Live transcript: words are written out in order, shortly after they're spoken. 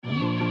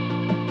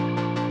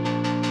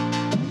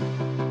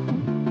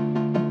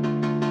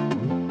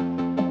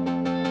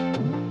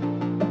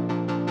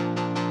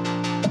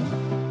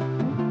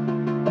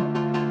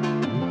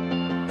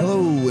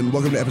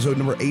Welcome to episode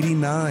number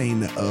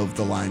 89 of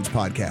the Lines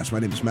Podcast. My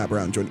name is Matt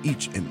Brown, joined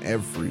each and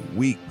every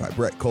week by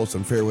Brett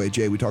Colson, Fairway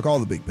J. We talk all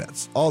the big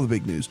bets, all the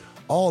big news,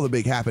 all the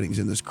big happenings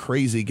in this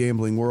crazy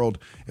gambling world,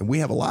 and we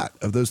have a lot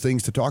of those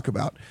things to talk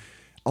about.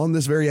 On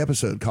this very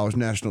episode, College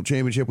National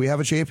Championship, we have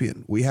a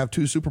champion. We have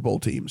 2 Super Bowl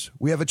teams.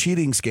 We have a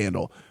cheating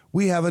scandal.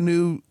 We have a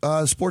new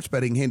sports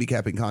betting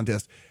handicapping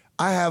contest.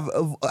 I have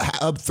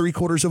a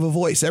 3/4 of a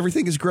voice.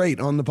 Everything is great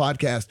on the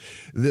podcast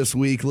this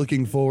week.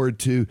 Looking forward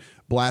to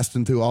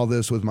blasting through all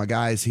this with my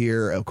guys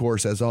here. Of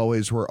course, as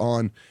always, we're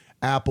on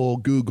Apple,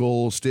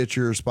 Google,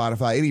 Stitcher,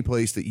 Spotify, any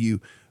place that you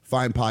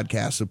find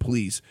podcasts. So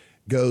please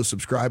go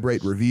subscribe,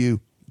 rate, review,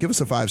 give us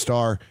a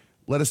 5-star.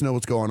 Let us know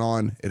what's going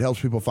on. It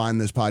helps people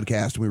find this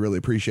podcast, and we really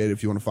appreciate it.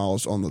 If you want to follow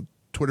us on the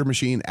Twitter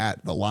machine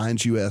at The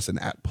Lines US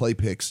and at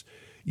PlayPicks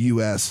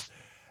US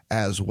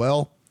as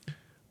well.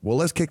 Well,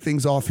 let's kick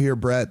things off here,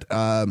 Brett.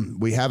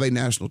 We have a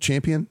national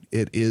champion.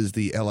 It is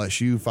the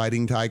LSU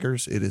Fighting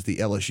Tigers. It is the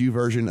LSU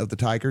version of the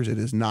Tigers. It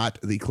is not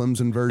the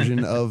Clemson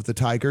version of the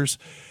Tigers.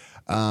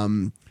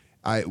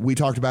 We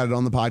talked about it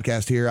on the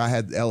podcast here. I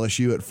had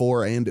LSU at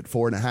 4 and at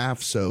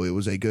 4.5, so it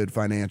was a good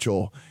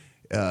financial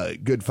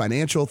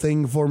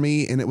thing for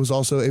me, and it was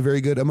also a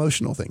very good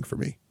emotional thing for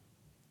me.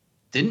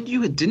 Didn't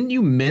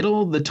you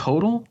middle the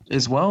total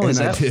as well? Is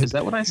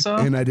that what I saw?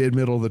 And I did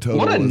middle the total.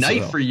 What a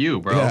night for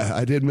you, bro. Yeah,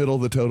 I did middle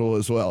the total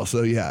as well.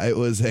 So yeah, it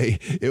was a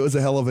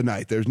hell of a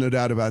night. There's no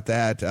doubt about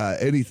that.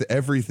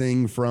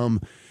 Everything from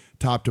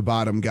top to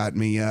bottom got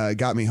me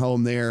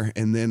home there.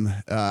 And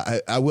then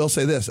I will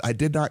say this: I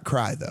did not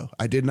cry though.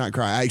 I did not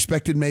cry. I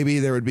expected maybe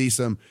there would be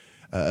some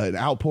an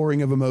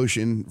outpouring of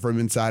emotion from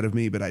inside of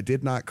me, but I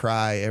did not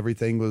cry.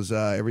 Everything was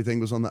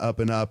on the up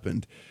and up,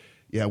 and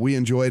yeah, we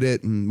enjoyed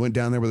it and went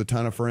down there with a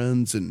ton of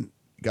friends and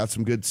got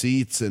some good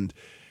seats, and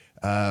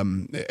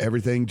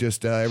everything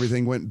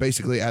went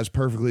basically as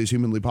perfectly as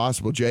humanly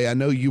possible. Jay, I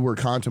know you were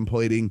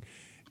contemplating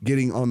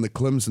getting on the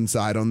Clemson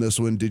side on this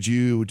one. Did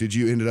you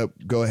ended up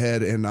go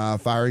ahead and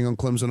firing on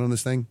Clemson on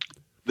this thing?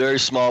 Very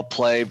small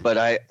play, but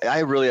I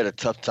really had a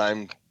tough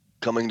time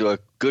coming to a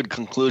good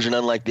conclusion,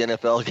 unlike the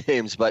NFL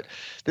games. But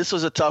this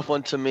was a tough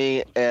one to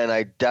me, and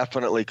I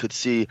definitely could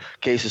see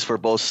cases for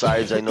both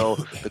sides. I know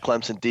the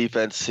Clemson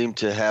defense seemed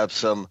to have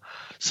some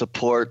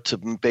support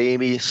to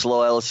maybe slow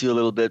LSU a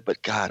little bit,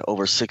 but God,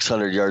 over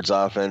 600 yards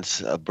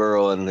offense.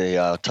 Burrow and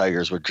the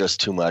Tigers were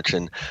just too much,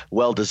 and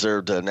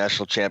well-deserved a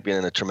national champion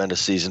and a tremendous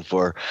season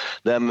for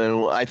them.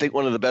 And I think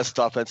one of the best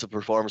offensive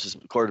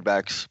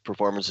quarterbacks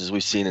performances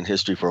we've seen in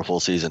history for a full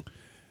season.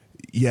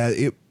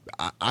 Yeah,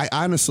 I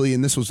honestly,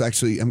 and this was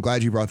actually, I'm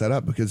glad you brought that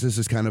up because this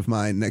is kind of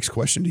my next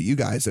question to you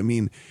guys. I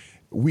mean,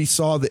 we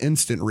saw the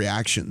instant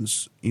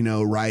reactions,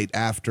 right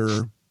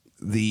after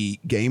the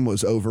game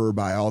was over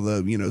by all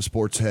the,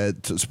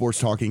 sports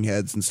talking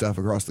heads and stuff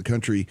across the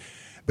country,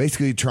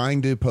 basically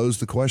trying to pose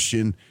the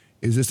question,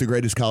 is this the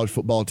greatest college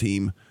football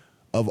team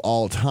of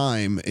all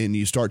time? And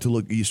you start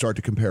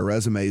to compare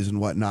resumes and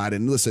whatnot.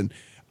 And listen,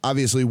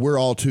 obviously, we're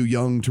all too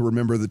young to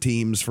remember the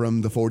teams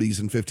from the 40s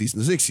and 50s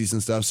and 60s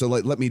and stuff. So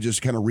let me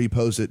just kind of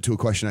repose it to a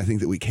question I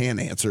think that we can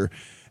answer.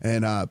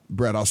 And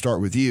Brett, I'll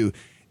start with you.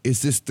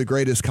 Is this the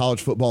greatest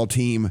college football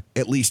team,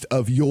 at least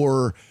of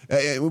your,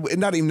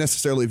 not even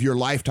necessarily of your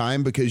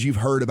lifetime, because you've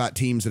heard about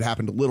teams that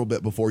happened a little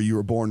bit before you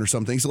were born or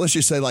something. So let's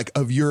just say like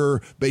of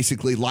your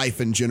basically life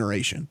and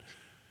generation.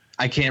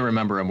 I can't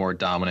remember a more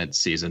dominant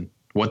season.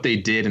 What they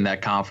did in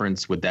that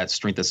conference with that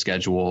strength of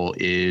schedule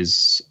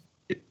is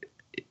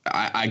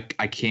I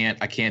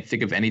can't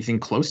think of anything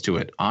close to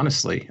it,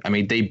 honestly. I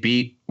mean, they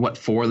beat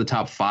 4 of the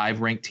top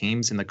 5 ranked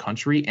teams in the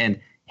country, and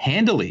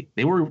handily.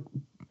 They were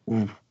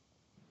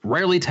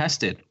rarely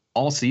tested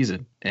all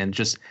season and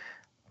just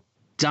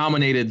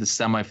dominated the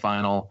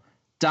semifinal,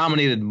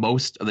 dominated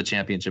most of the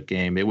championship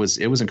game. It was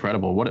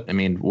incredible. What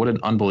an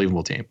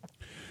unbelievable team.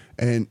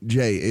 And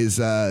Jay, is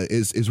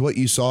what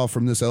you saw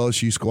from this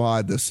LSU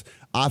squad, this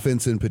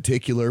offense in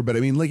particular, but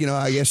I mean,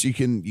 I guess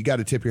you got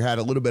to tip your hat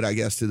a little bit, I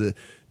guess, to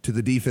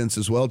the defense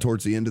as well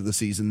towards the end of the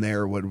season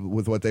there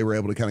with what they were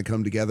able to kind of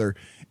come together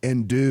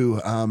and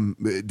do.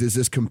 Does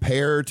this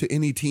compare to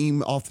any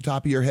team off the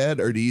top of your head,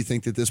 or do you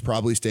think that this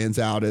probably stands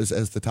out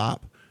as the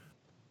top?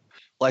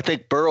 Well, I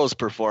think Burrow's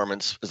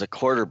performance as a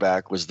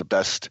quarterback was the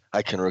best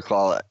I can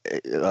recall,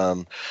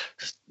 not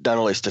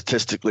only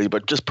statistically,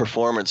 but just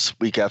performance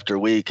week after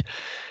week.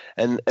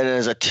 And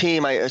as a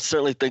team, I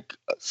certainly think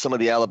some of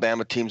the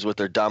Alabama teams with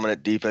their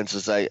dominant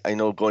defenses, I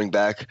know going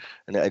back,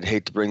 and I'd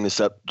hate to bring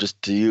this up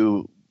just to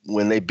you,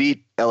 when they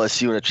beat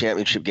LSU in a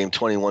championship game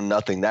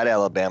 21-0, that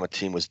Alabama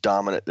team was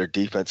dominant. Their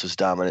defense was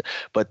dominant.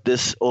 But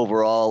this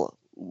overall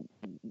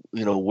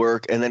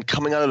work, and then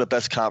coming out of the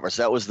best conference,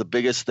 that was the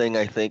biggest thing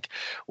I think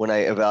when I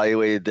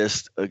evaluated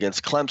this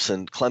against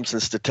Clemson.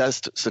 Clemson's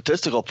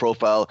statistical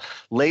profile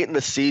late in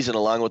the season,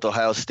 along with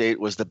Ohio State,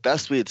 was the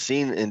best we had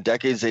seen in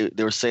decades. They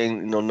were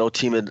saying no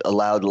team had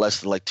allowed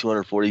less than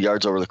 240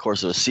 yards over the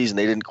course of a season.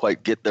 They didn't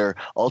quite get there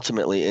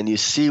ultimately, and you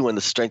see when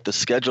the strength of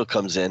schedule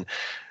comes in,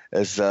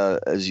 as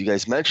you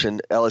guys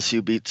mentioned,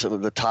 LSU beat some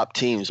of the top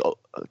teams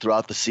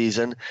throughout the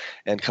season,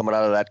 and coming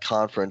out of that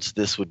conference,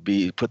 this would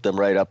put them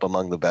right up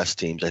among the best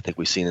teams I think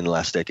we've seen in the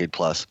last decade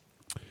plus.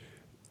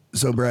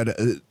 So, Brad,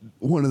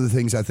 one of the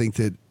things I think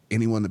that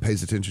anyone that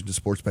pays attention to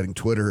sports betting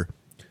Twitter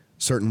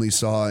certainly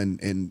saw,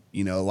 and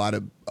you know,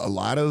 a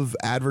lot of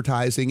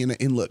advertising,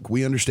 and look,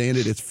 we understand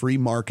it. It's free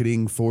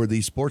marketing for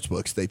these sports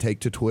books. They take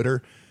to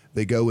Twitter,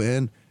 they go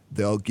in,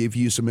 they'll give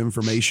you some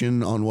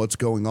information on what's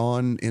going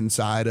on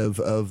inside of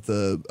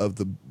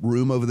the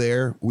room over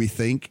there. We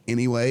think,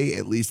 anyway,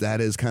 at least that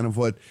is kind of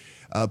what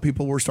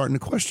people were starting to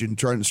question,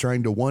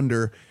 trying to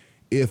wonder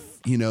if,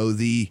 you know,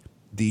 the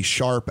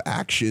sharp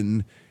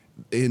action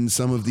in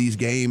some of these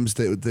games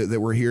that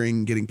we're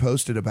hearing getting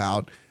posted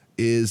about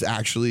is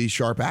actually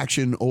sharp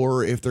action,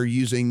 or if they're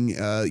using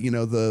you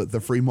know, the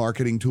free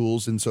marketing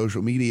tools in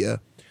social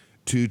media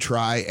to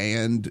try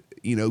and,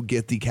 you know,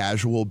 get the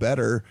casual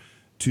bettor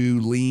to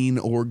lean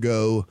or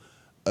go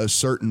a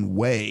certain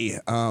way.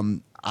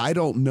 I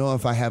don't know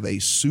if I have a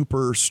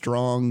super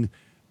strong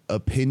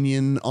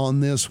opinion on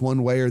this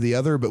one way or the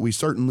other, but we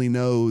certainly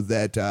know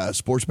that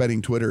sports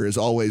betting Twitter is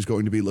always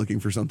going to be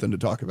looking for something to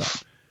talk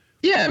about.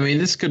 Yeah, I mean,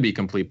 this could be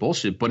complete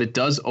bullshit, but it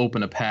does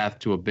open a path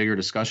to a bigger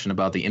discussion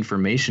about the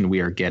information we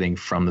are getting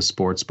from the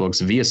sports books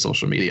via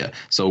social media.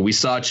 So we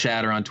saw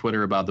chatter on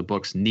Twitter about the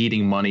books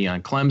needing money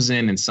on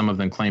Clemson, and some of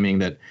them claiming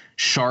that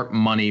sharp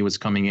money was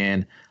coming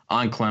in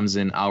on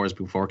Clemson hours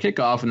before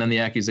kickoff. And then the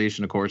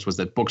accusation, of course, was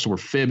that books were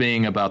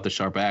fibbing about the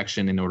sharp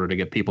action in order to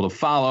get people to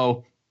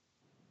follow,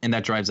 and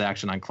that drives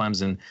action on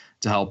Clemson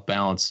to help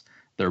balance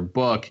their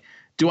book.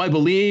 Do I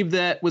believe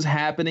that was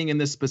happening in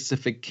this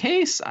specific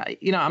case?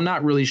 I'm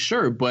not really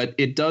sure, but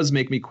it does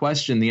make me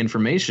question the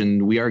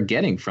information we are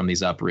getting from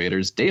these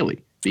operators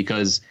daily,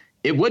 because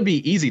it would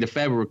be easy to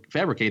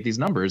fabricate these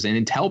numbers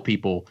and tell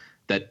people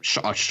that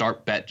a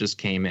sharp bet just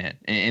came in,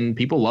 and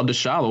people love to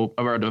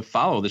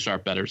follow the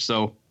sharp bettors.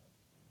 So,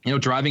 you know,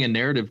 driving a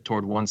narrative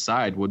toward one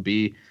side would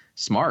be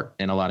smart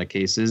in a lot of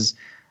cases.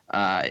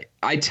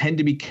 I tend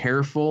to be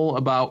careful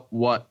about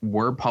what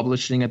we're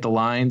publishing at the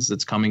lines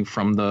that's coming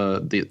from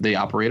the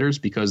operators,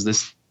 because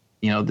this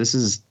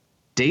is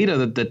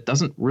data that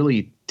doesn't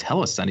really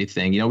tell us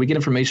anything. You know, we get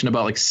information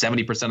about like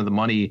 70% of the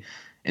money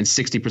and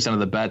 60% of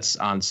the bets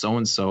on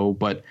so-and-so,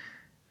 but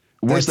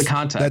where's the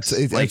context?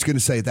 I was going to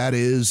say that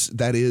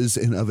is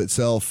in of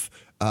itself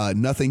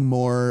nothing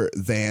more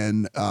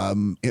than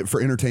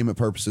for entertainment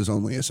purposes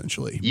only,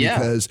 essentially. Yeah.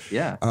 Because,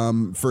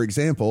 for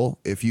example,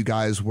 if you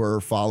guys were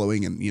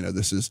following, and you know,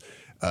 this is,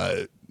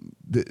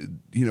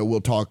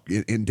 we'll talk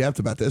in depth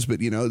about this,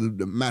 but you know,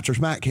 the Mattress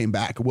Matt came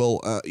back.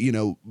 Well, you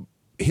know,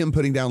 him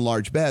putting down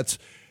large bets,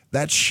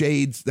 that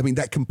shades, I mean,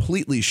 that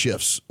completely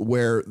shifts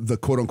where the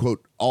quote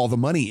unquote all the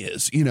money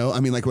is. You know,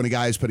 I mean, like when a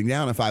guy is putting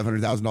down a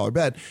 $500,000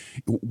 bet,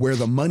 where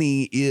the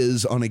money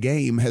is on a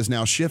game has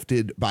now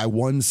shifted by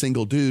one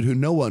single dude who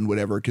no one would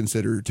ever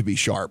consider to be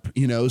sharp,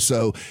 you know?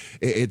 So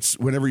it's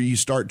whenever you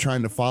start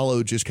trying to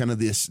follow just kind of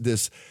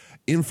this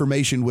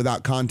information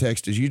without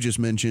context, as you just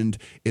mentioned,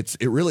 it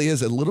really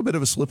is a little bit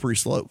of a slippery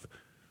slope.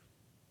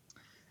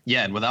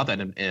 Yeah, and without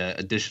that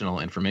additional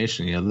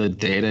information, you know, the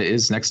data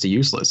is next to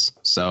useless.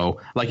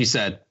 So, like you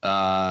said,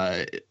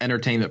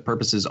 entertainment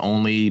purposes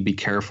only. Be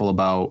careful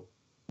about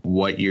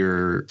what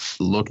you're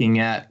looking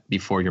at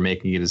before you're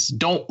making it.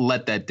 Don't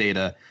let that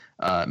data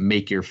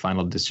make your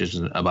final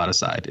decision about a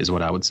side, is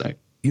what I would say.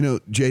 You know,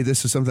 Jay,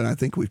 this is something I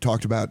think we've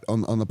talked about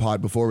on the pod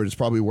before, but it's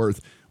probably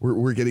worth,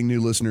 we're getting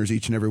new listeners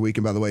each and every week.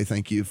 And by the way,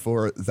 thank you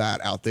for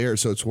that out there.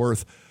 So it's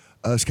worth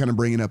us kind of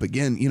bringing up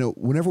again. You know,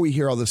 whenever we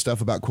hear all this stuff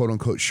about quote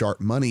unquote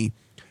sharp money,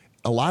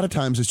 a lot of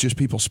times it's just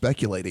people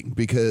speculating,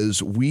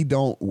 because we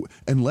don't,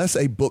 unless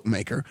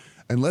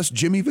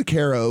Jimmy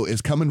Vaccaro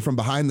is coming from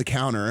behind the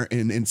counter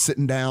and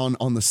sitting down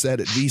on the set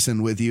at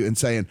VSiN with you and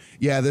saying,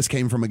 yeah, this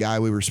came from a guy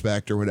we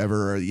respect or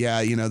whatever, or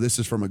yeah, you know, this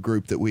is from a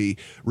group that we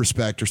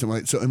respect or something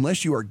like that. So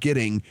unless you are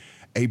getting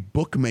a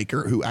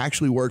bookmaker who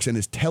actually works and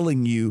is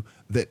telling you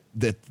that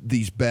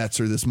these bets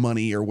or this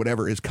money or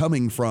whatever is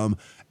coming from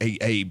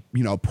a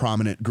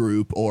prominent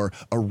group or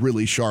a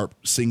really sharp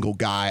single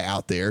guy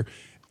out there,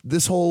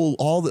 this whole,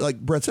 like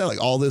Brett said, like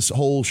all this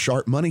whole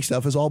sharp money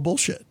stuff is all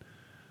bullshit.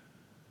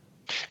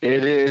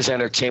 It is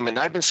entertainment.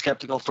 I've been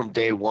skeptical from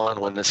day one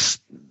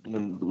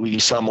when we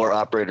saw more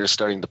operators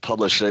starting to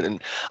publish it,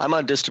 and I'm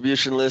on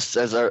distribution lists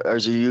as are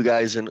you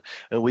guys, and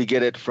we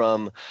get it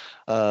from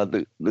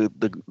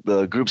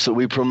the groups that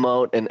we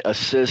promote and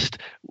assist,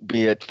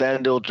 be it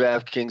FanDuel,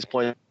 DraftKings,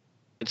 PointsBet.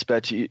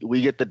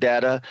 We get the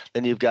data,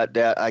 then you've got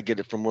data. I get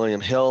it from William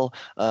Hill,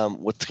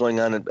 what's going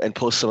on, and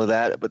post some of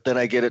that. But then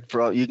I get it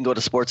from, you can go to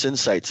Sports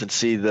Insights and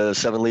see the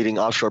 7 leading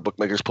offshore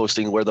bookmakers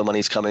posting where the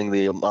money's coming,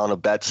 the amount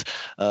of bets,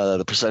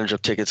 the percentage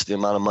of tickets, the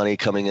amount of money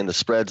coming into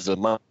spreads, the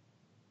amount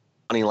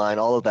money line,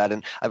 all of that.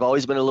 And I've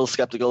always been a little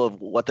skeptical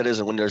of what that is.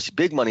 And when there's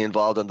big money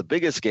involved on the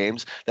biggest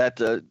games, that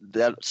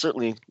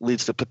certainly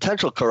leads to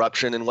potential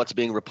corruption in what's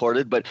being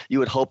reported. But you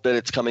would hope that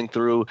it's coming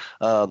through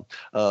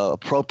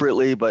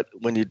appropriately. But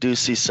when you do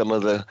see some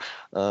of the,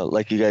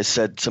 like you guys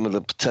said, some of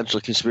the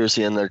potential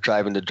conspiracy and they're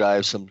trying to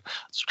drive some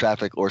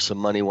traffic or some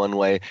money one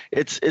way,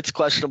 it's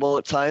questionable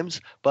at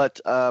times.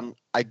 But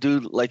I do,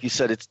 like you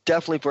said, it's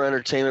definitely for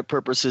entertainment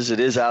purposes. It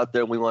is out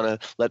there. We want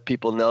to let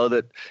people know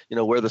that,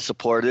 where the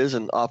support is.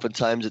 And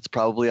oftentimes it's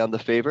probably on the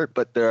favorite.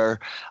 But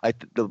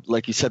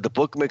like you said, the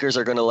bookmakers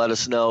are going to let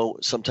us know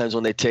sometimes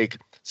when they take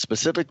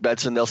specific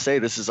bets and they'll say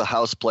this is a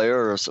house player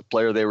or a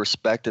player they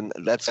respect. And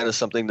that's kind of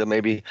something to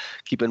maybe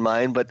keep in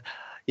mind. But,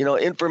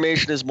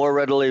 information is more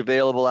readily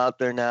available out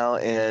there now.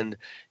 And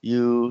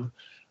you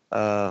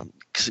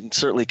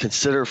certainly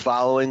consider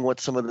following what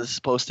some of this is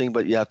posting,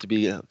 but you have to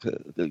be,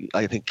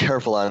 I think,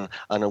 careful on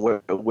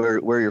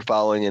where you're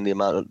following and the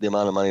amount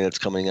of money that's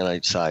coming in on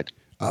each side.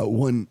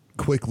 One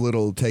quick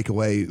little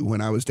takeaway: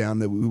 when I was down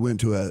there, we went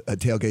to a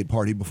tailgate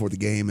party before the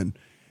game, and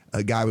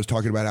a guy was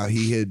talking about how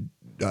he had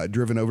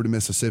driven over to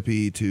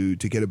Mississippi to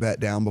get a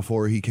bet down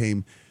before he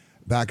came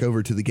back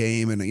over to the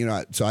game,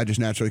 and so I just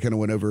naturally kind of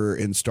went over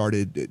and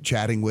started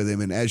chatting with him,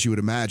 and as you would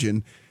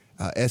imagine,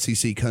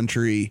 SEC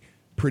country,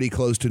 pretty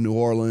close to New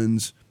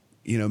Orleans,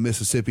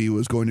 Mississippi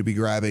was going to be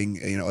grabbing,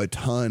 a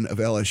ton of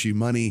LSU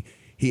money.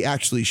 He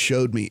actually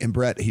showed me, and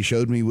Brett, he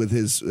showed me with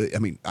his,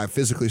 I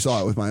physically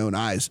saw it with my own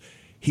eyes.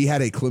 He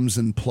had a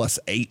Clemson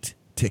 +8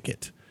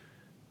 ticket.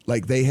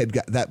 Like they had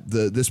got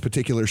this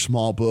particular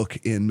small book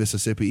in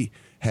Mississippi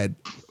had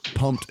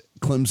pumped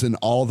Clemson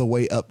all the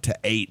way up to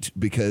 8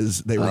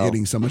 because they were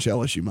getting so much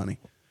LSU money.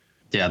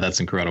 Yeah, that's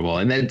incredible.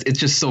 And it's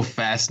just so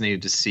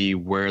fascinating to see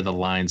where the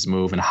lines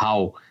move and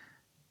how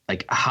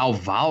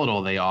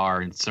volatile they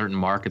are in certain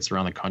markets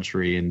around the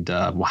country. And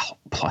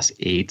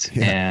 +8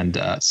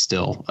 and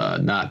still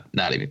not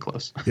even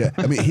close. Yeah,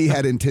 he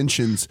had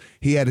intentions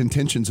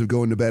of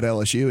going to bet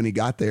LSU, and he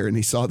got there and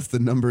he saw that the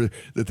number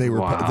that they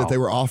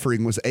were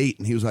offering was 8,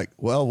 and he was like,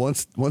 well,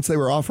 once they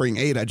were offering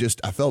 8,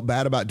 I felt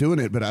bad about doing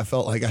it, but I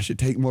felt like I should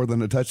take more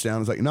than a touchdown. I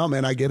was like, no,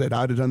 man, I get it.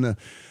 I'd have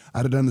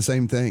done the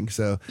same thing.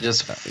 So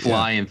just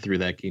flying through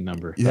that key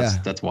number.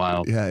 That's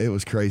wild. Yeah, it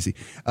was crazy.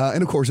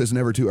 And of course, it's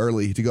never too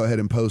early to go ahead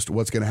and post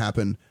what's going to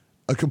happen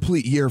a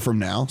complete year from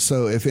now.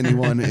 So if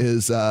anyone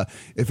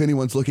if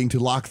anyone's looking to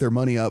lock their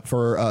money up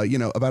for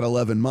about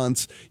 11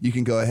 months, you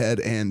can go ahead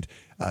and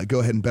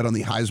bet on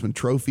the Heisman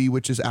Trophy,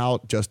 which is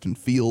out. Justin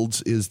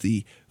Fields is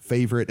the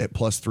favorite at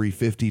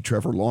 +350.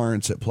 Trevor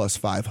Lawrence at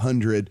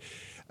 +500.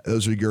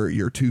 Those are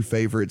your two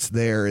favorites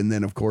there. And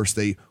then of course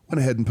they went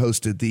ahead and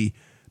posted the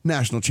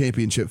national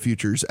championship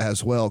futures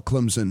as well.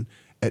 Clemson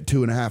at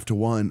 2.5 to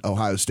 1,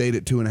 Ohio State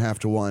at 2.5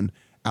 to 1,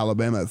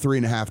 Alabama at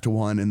 3.5 to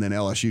 1, and then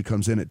LSU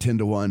comes in at 10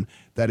 to 1.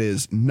 That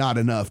is not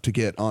enough to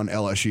get on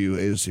LSU.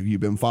 If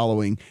you've been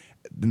following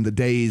in the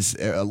days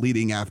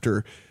leading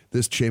after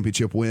this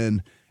championship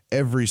win,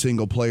 every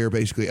single player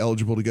basically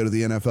eligible to go to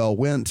the NFL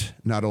went.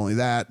 Not only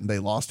that, they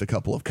lost a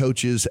couple of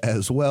coaches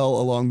as well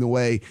along the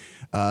way.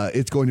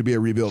 It's going to be a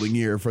rebuilding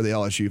year for the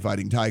LSU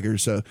Fighting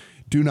Tigers. So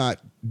do not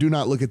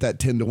look at that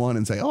 10 to 1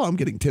 and say, oh, I'm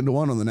getting 10 to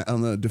 1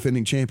 on the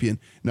defending champion.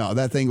 No,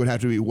 that thing would have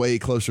to be way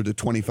closer to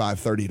 25,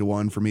 30 to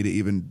 1 for me to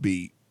even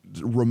be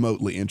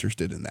remotely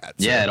interested in that.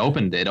 So. Yeah, it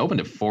opened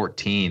at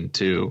 14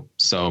 too.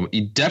 So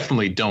you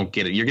definitely don't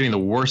get it. You're getting the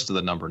worst of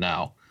the number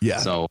now. Yeah.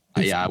 So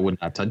I would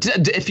not touch.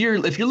 If you're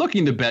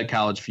looking to bet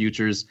college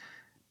futures,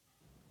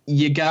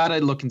 you gotta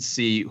look and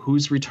see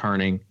who's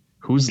returning,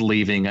 who's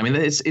leaving.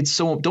 It's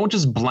so, don't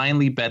just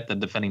blindly bet the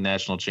defending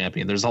national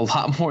champion. There's a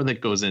lot more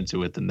that goes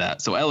into it than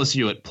that. So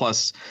LSU at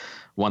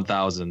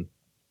 +1,000.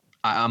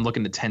 I'm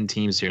looking at 10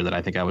 teams here that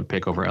I think I would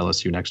pick over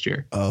LSU next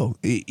year. Oh,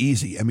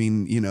 easy.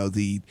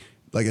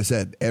 Like I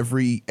said,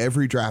 every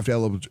draft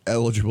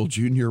eligible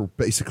junior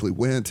basically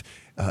went.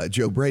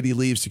 Joe Brady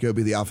leaves to go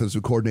be the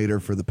offensive coordinator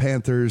for the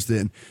Panthers.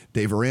 Then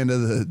Dave Aranda,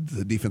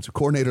 the defensive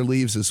coordinator,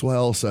 leaves as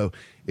well. So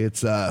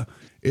it's not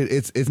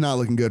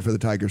looking good for the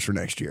Tigers for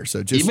next year.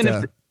 So just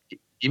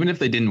even if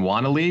they didn't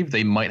want to leave,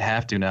 they might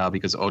have to now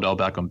because Odell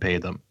Beckham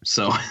paid them.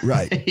 So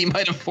right. He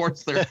might have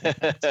forced their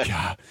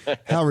God,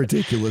 how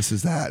ridiculous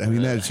is that?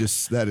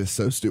 That is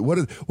so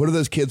stupid. What are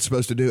those kids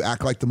supposed to do?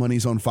 Act like the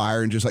money's on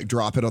fire and just like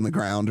drop it on the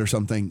ground or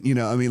something?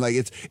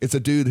 It's a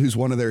dude who's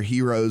one of their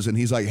heroes and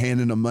he's like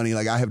handing them money.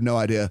 Like I have no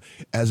idea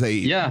as a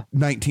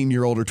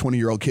 19-year-old or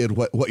 20-year-old kid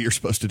what you're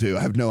supposed to do.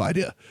 I have no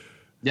idea.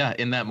 Yeah,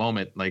 in that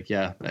moment,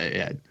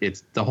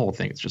 it's the whole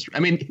thing. It's just,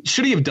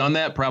 should he have done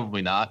that?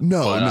 Probably not.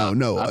 No.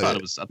 I thought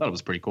it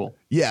was pretty cool.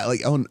 Yeah,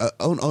 like on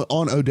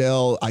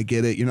Odell, I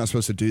get it. You're not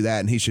supposed to do that,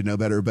 and he should know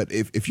better. But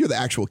if you're the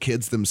actual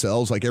kids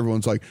themselves, like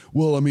everyone's like,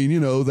 well,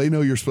 they know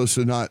you're supposed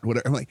to not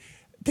whatever. I'm like,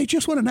 they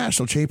just won a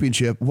national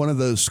championship. One of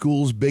the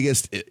school's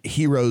biggest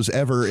heroes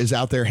ever is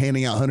out there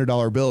handing out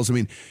 $100 bills.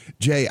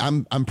 Jay,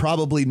 I'm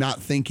probably not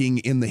thinking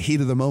in the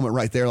heat of the moment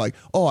right there, like,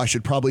 oh, I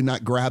should probably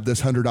not grab this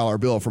 $100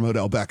 bill from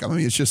Odell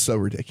Beckham. It's just so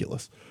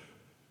ridiculous.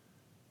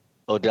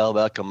 Odell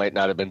Beckham might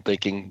not have been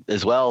thinking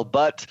as well.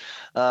 But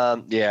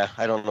yeah,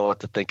 I don't know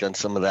what to think on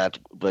some of that.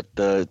 But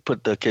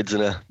put the kids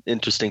in an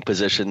interesting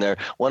position there.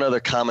 One other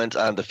comment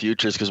on the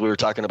futures, because we were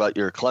talking about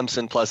your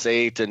Clemson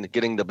 +8 and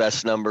getting the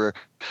best number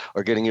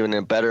or getting even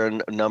a better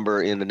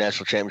number in the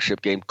national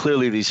championship game.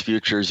 Clearly, these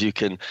futures you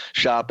can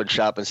shop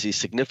and see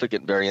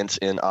significant variance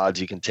in odds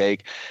you can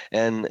take.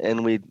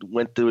 And we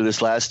went through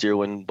this last year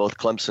when both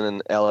Clemson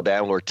and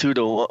Alabama were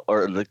 2-1,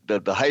 or the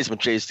Heisman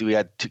chase. We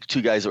had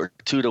two guys that were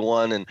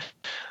 2-1, and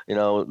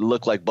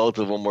looked like both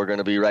of them were going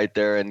to be right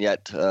there. And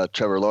yet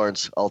Trevor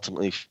Lawrence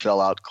ultimately fell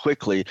out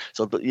quickly.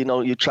 So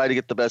you try to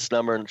get the best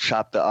number and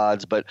shop the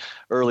odds, but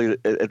early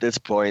at this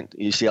point,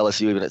 you see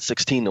LSU even at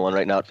 16-1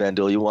 right now at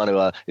FanDuel. You want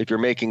to, if you're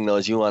making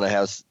those, you want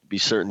to be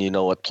certain you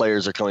know what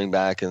players are coming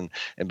back and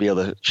be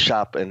able to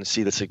shop and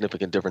see the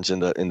significant difference in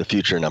the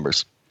future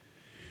numbers.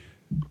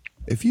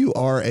 If you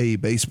are a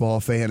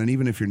baseball fan, and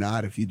even if you're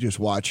not, if you just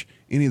watch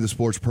any of the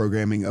sports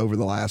programming over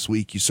the last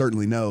week, you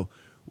certainly know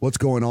what's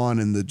going on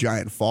in the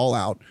giant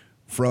fallout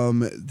from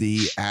the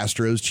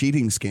Astros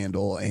cheating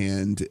scandal.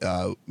 And,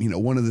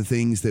 one of the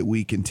things that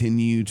we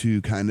continue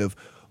to kind of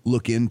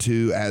look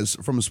into as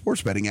from a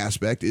sports betting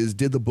aspect is,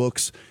 did the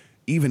books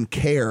even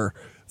care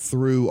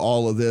through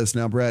all of this?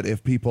 Now, Brett,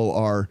 if people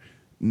are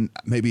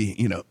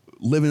maybe,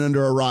 living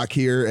under a rock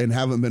here and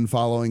haven't been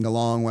following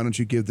along, why don't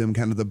you give them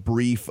kind of the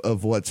brief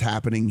of what's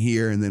happening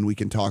here, and then we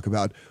can talk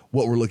about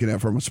what we're looking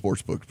at from a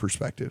sportsbook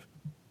perspective.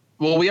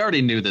 Well, we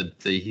already knew that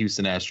the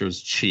Houston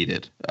Astros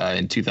cheated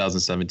in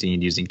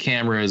 2017 using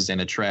cameras and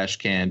a trash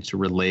can to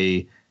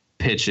relay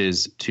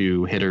pitches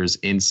to hitters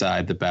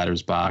inside the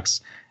batter's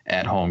box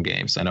at home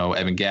games. I know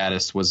Evan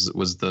Gattis was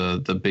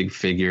the big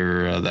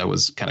figure that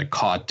was kind of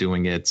caught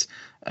doing it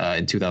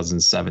in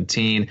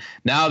 2017.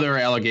 Now there are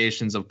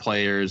allegations of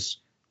players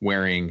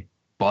wearing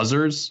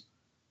buzzers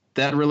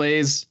that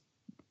relays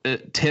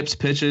tips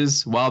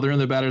pitches while they're in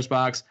the batter's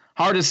box.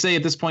 Hard to say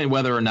at this point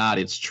whether or not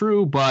it's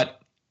true, but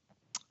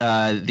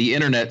the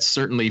internet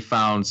certainly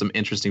found some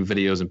interesting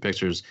videos and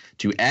pictures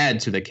to add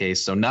to the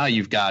case. So now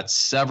you've got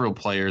several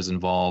players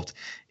involved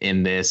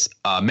in this.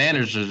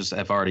 Managers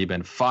have already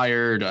been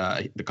fired.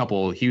 A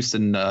couple of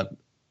Houston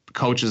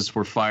coaches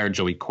were fired.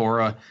 Joey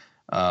Cora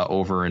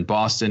over in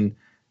Boston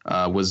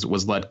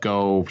was let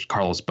go.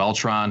 Carlos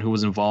Beltran, who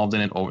was involved in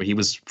it, he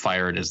was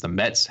fired as the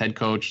Mets head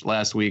coach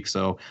last week.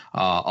 So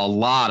a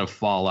lot of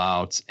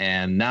fallout.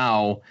 And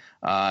now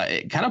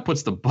it kind of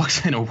puts the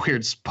books in a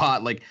weird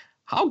spot. Like,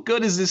 how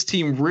good is this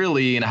team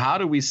really, and how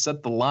do we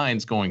set the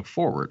lines going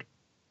forward?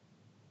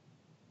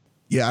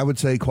 Yeah, I would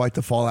say quite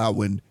the fallout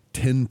when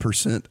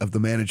 10% of the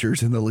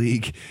managers in the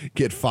league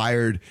get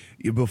fired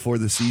before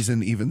the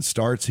season even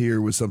starts here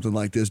with something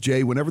like this.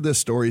 Jay, whenever this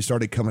story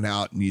started coming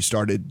out and you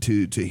started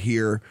to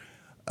hear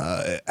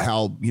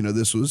how,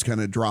 this was kind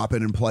of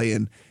dropping and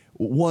playing,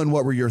 one,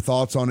 what were your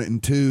thoughts on it?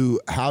 And two,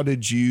 how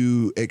did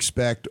you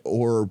expect,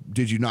 or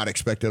did you not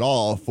expect at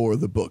all, for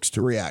the books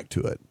to react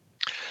to it?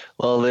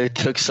 Well, they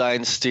took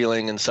sign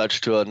stealing and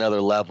such to another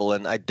level,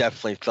 and I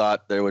definitely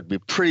thought there would be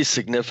pretty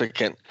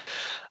significant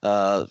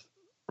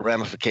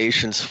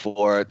ramifications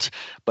for it.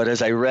 But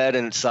as I read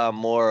and saw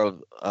more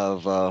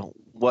of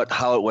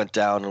how it went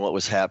down and what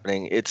was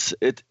happening, it's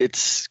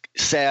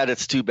sad.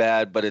 It's too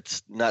bad, but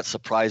it's not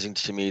surprising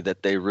to me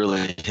that they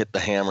really hit the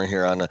hammer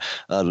here on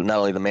not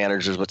only the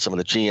managers but some of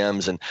the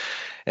GMs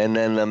and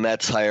then the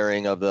Mets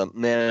hiring of the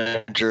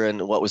manager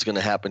and what was going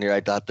to happen here.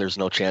 I thought there's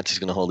no chance he's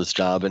going to hold his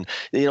job, and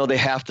they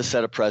have to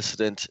set a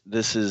precedent.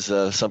 This is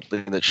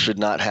something that should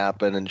not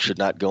happen and should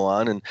not go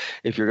on. And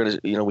if you're going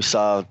to, we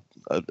saw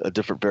a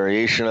different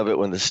variation of it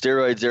when the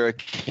steroids era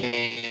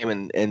came,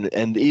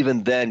 and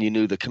even then you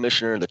knew the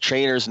commissioner and the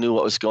trainers knew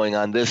what was going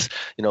on. This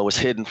was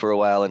hidden for a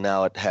while, and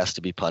now it has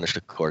to be punished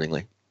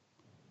accordingly.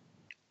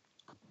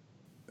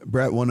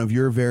 Brett, one of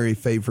your very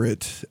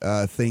favorite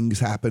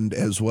things happened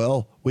as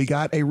well. We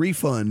got a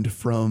refund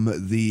from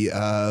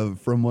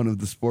from one of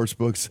the sports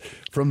books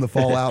from the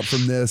fallout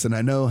from this, and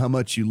I know how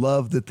much you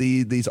love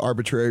these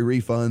arbitrary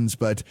refunds,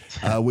 but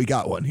we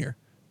got one here.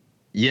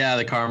 Yeah,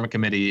 the Karma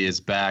Committee is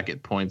back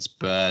at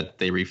PointsBet.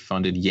 They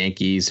refunded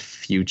Yankees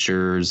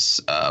futures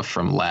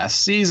from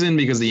last season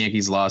because the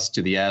Yankees lost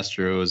to the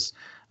Astros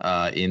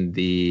in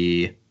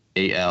the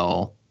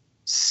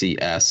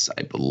ALCS,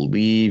 I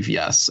believe.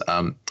 Yes.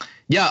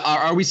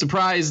 Are we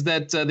surprised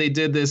that they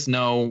did this?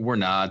 No, we're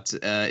not.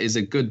 Is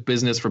it good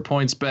business for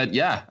PointsBet?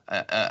 Yeah,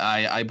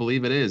 I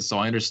believe it is. So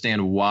I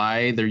understand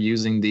why they're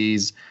using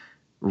these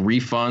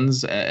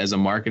refunds as a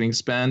marketing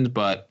spend,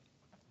 but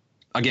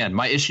again,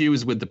 my issue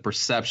is with the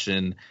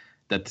perception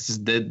that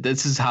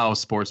this is how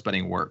sports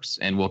betting works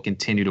and will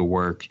continue to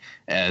work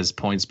as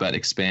PointsBet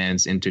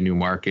expands into new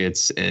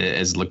markets,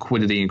 as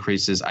liquidity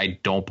increases. I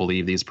don't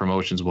believe these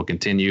promotions will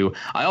continue.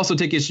 I also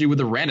take issue with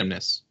the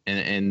randomness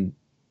and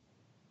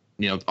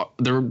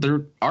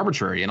they're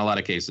arbitrary in a lot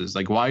of cases.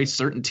 Like, why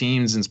certain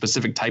teams and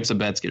specific types of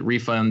bets get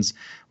refunds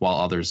while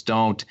others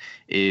don't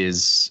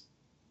is,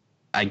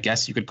 I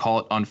guess you could call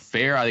it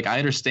unfair. I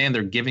understand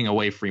they're giving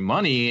away free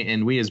money,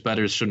 and we as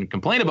bettors shouldn't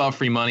complain about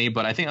free money.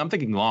 But I'm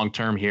thinking long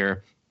term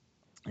here.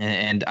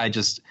 And I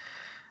just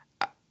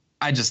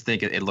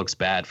think it looks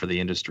bad for the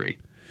industry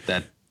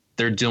that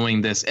they're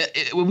doing this.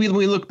 We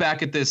look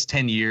back at this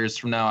 10 years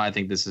from now, I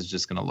think this is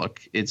just going to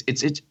look,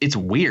 it's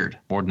weird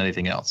more than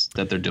anything else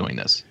that they're doing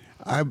this.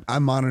 I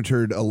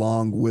monitored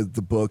along with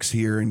the books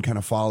here and kind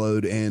of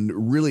followed,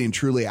 and really and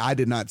truly, I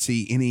did not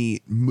see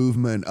any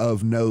movement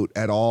of note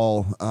at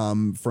all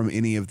from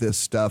any of this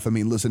stuff. I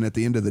mean, listen, at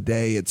the end of the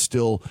day, it's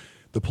still,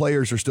 the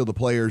players are still the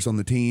players on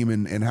the team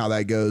and how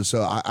that goes.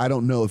 So I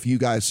don't know if you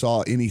guys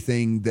saw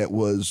anything that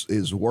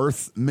is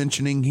worth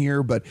mentioning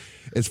here, but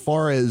as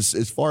far as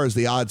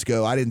the odds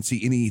go, I didn't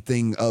see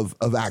anything of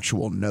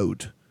actual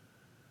note.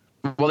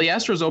 Well, the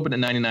Astros opened at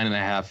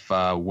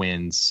 99.5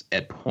 wins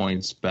at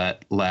PointsBet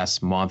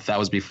last month. That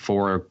was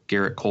before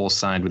Garrett Cole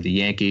signed with the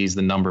Yankees.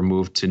 The number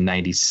moved to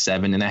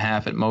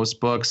 97.5 at most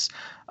books.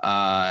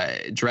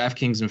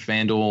 DraftKings and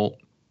FanDuel,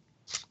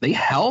 they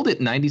held at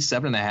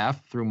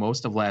 97.5 through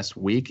most of last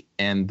week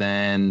and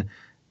then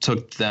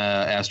took the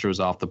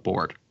Astros off the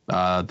board.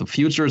 The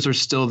futures are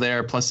still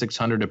there, plus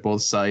 600 at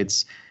both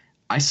sites.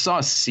 I saw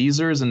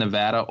Caesars in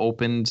Nevada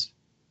opened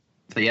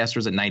the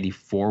Astros at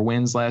 94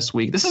 wins last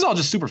week. This is all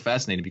just super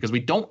fascinating because we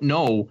don't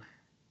know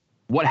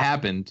what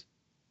happened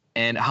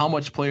and how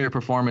much player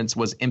performance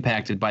was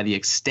impacted by the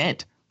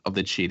extent of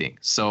the cheating.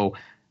 So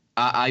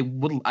I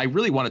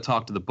really want to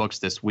talk to the books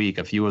this week,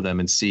 a few of them,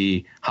 and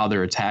see how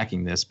they're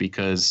attacking this,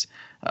 because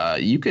there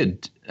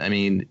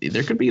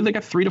could be like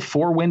a 3 to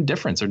 4 win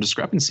difference or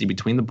discrepancy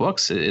between the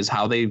books is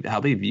how they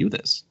view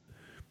this.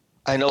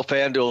 I know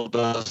FanDuel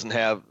doesn't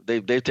have,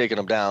 they've taken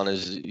them down,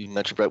 as you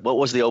mentioned, Brett. What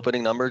was the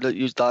opening number that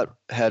you thought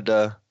had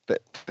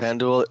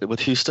FanDuel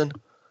with Houston?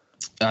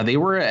 They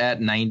were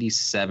at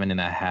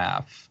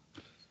 97.5,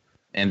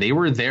 and they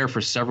were there for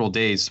several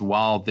days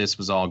while this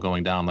was all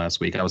going down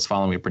last week. I was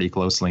following it pretty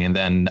closely, and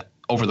then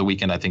over the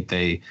weekend, I think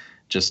they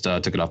just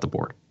took it off the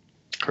board.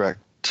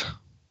 Correct.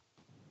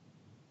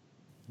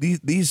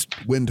 These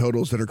win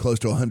totals that are close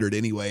to 100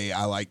 anyway,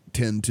 I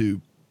tend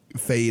to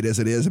fade as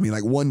it is. I mean,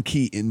 like one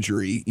key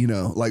injury,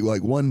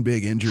 like one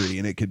big injury,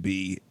 and it could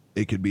be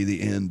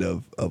the end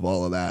of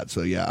all of that.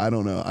 So yeah, I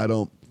don't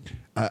know.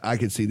 I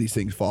could see these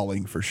things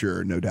falling for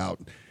sure. No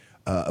doubt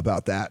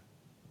about that.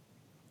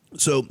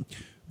 So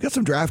we've got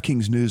some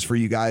DraftKings news for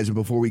you guys. And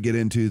before we get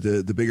into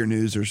the bigger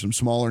news, there's some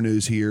smaller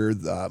news here.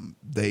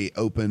 They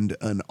opened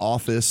an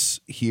office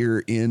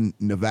here in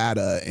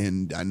Nevada.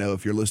 And I know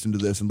if you're listening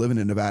to this and living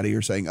in Nevada,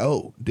 you're saying,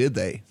 oh, did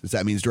they? Does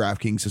that mean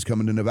DraftKings is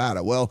coming to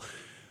Nevada? Well,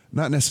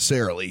 not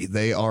necessarily.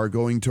 They are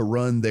going to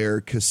run their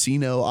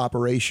casino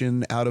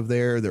operation out of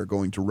there. They're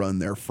going to run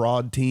their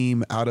fraud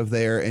team out of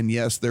there. And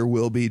yes, there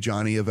will be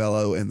Johnny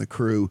Avello and the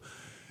crew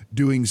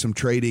doing some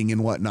trading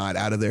and whatnot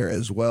out of there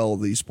as well.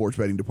 The sports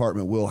betting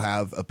department will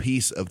have a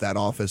piece of that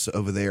office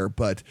over there.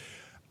 But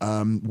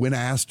when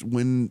asked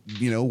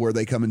were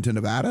they coming to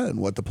Nevada and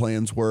what the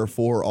plans were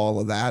for all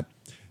of that,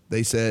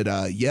 they said,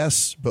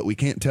 yes, but we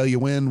can't tell you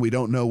when. We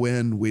don't know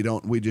when.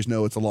 We just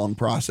know it's a long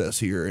process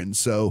here. And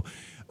so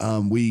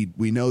we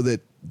know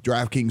that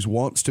DraftKings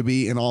wants to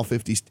be in all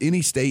 50,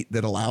 any state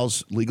that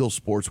allows legal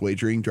sports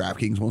wagering,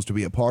 DraftKings wants to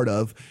be a part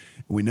of.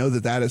 We know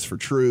that is for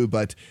true,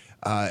 but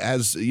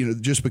as you know,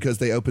 just because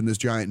they opened this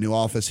giant new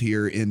office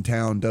here in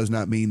town does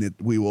not mean that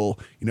we will,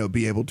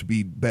 be able to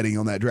be betting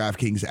on that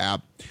DraftKings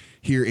app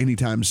here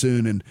anytime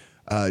soon. And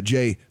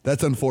Jay,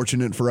 that's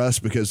unfortunate for us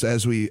because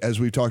as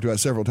we've talked about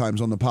several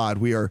times on the pod,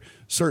 we are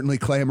certainly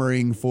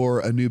clamoring for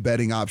a new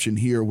betting option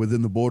here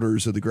within the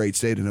borders of the great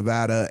state of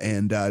Nevada,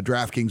 and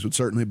DraftKings would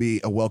certainly be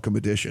a welcome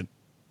addition.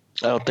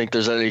 I don't think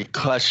there's any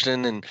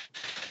question, and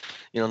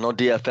no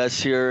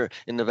DFS here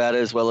in Nevada,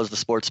 as well as the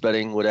sports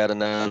betting, would add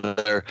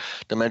another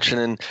dimension.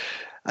 And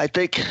I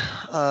think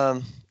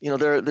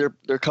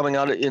they're coming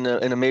out in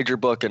a major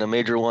book, and a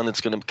major one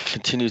that's going to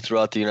continue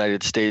throughout the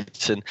United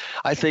States. And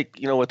I think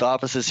with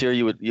offices here,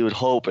 you would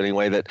hope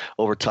anyway that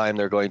over time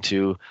they're going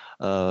to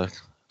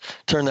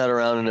turn that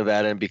around in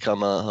Nevada and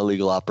become a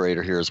legal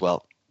operator here as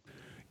well.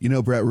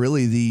 Brett,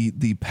 really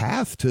the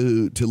path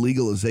to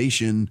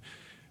legalization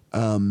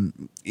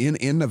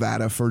in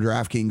Nevada for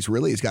DraftKings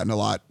really has gotten a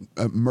lot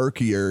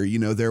murkier.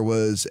 There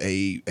was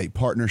a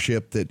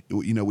partnership that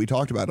we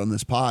talked about on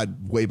this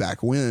pod way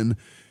back when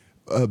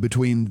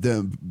between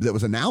them, that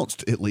was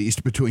announced at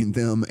least between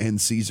them and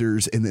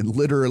Caesars, and then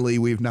literally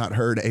we've not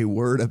heard a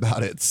word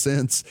about it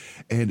since.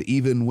 And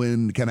even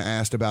when kind of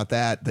asked about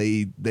that,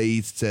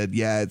 they said,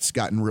 yeah, it's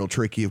gotten real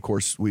tricky. Of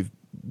course, we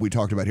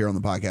talked about here on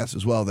the podcast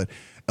as well that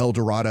El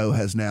Dorado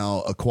has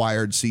now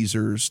acquired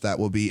Caesars. That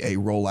will be a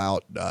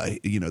rollout,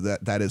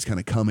 that is kind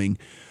of coming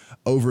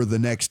over the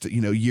next,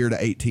 year to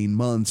 18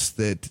 months,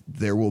 that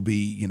there will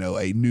be,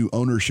 a new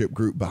ownership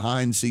group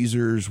behind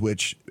Caesars,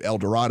 which El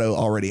Dorado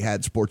already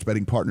had sports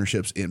betting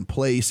partnerships in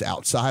place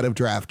outside of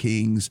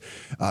DraftKings,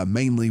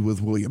 mainly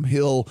with William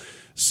Hill.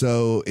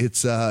 So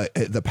it's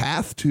the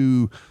path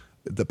to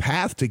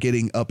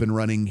getting up and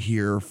running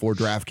here for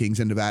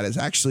DraftKings in Nevada is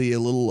actually a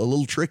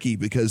little tricky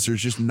because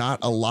there's just not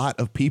a lot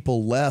of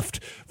people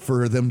left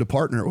for them to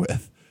partner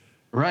with.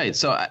 Right.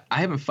 So I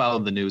haven't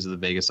followed the news of the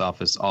Vegas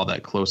office all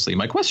that closely.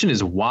 My question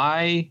is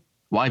why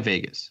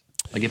Vegas?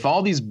 Like if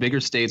all these bigger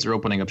states are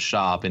opening up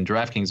shop and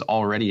DraftKings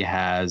already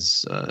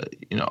has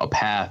a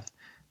path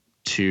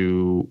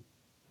to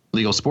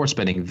legal sports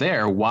betting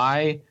there,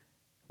 why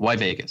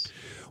Vegas?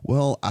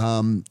 Well,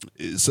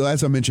 so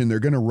as I mentioned, they're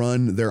going to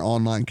run their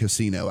online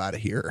casino out of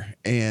here,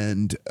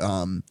 and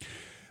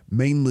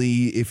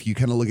mainly if you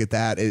kind of look at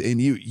that, and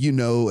you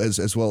know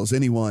as well as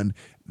anyone,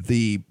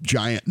 the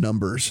giant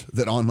numbers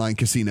that online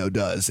casino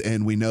does.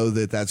 And we know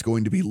that that's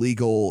going to be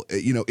legal,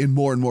 in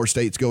more and more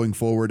states going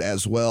forward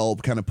as well,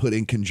 kind of put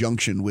in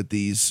conjunction with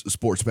these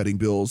sports betting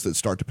bills that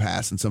start to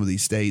pass in some of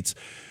these states.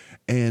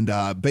 And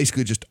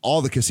basically just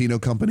all the casino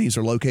companies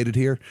are located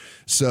here.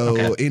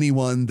 So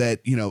anyone that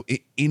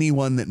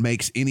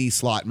makes any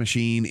slot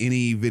machine,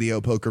 any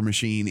video poker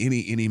machine,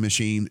 any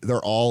machine, they're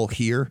all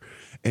here.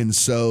 And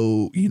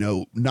so,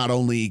 not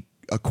only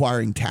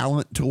acquiring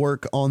talent to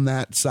work on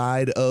that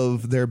side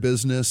of their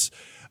business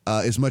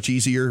is much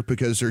easier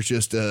because there's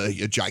just a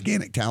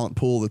gigantic talent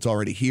pool that's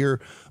already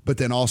here, but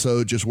then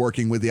also just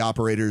working with the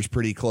operators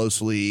pretty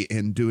closely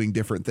and doing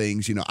different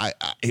things.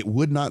 It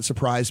would not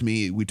surprise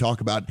me. We talk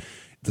about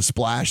the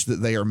splash that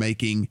they are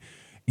making,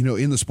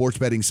 in the sports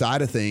betting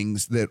side of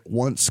things, that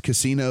once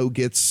casino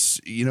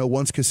gets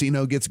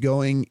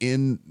going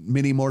in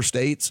many more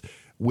states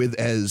with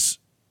as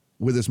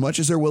much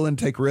as they're willing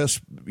to take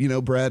risks,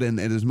 Brett, and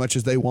as much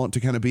as they want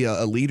to kind of be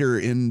a leader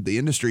in the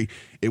industry,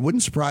 it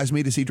wouldn't surprise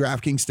me to see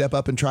DraftKings step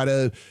up and try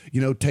to,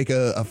 take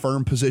a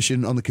firm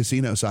position on the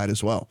casino side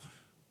as well.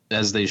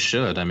 As they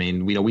should. I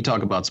mean, we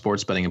talk about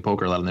sports betting and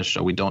poker a lot on this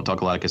show. We don't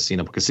talk a lot of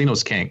casino, but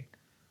casino's king.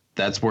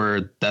 That's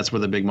where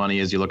the big money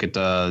is. You look at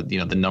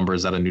the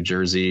numbers out of New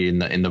Jersey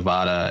and in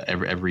Nevada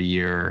every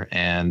year,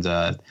 and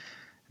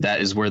that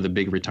is where the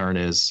big return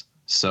is.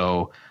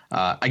 So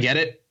I get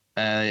it.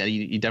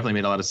 You definitely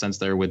made a lot of sense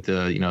there with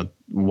the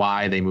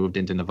why they moved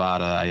into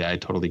Nevada. I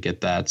totally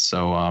get that.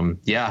 So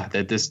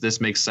that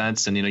this makes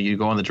sense. And you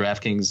go on the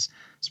DraftKings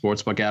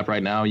Sportsbook app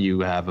right now.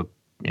 You have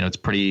it's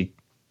pretty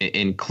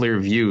in clear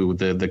view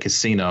the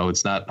casino.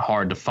 It's not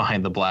hard to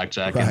find the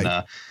blackjack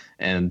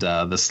and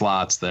the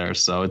slots there.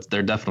 So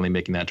they're definitely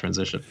making that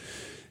transition.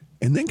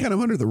 And then kind of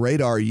under the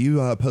radar,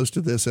 you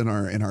posted this in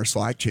our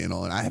Slack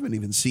channel, and I haven't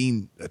even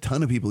seen a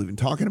ton of people even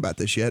talking about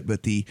this yet,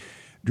 but the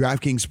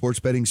DraftKings Sports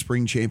Betting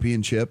Spring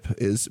Championship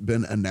has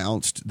been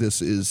announced.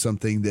 This is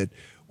something that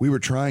we were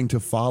trying to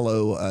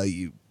follow.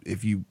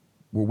 If you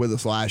were with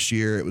us last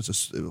year, it was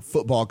a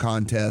football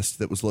contest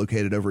that was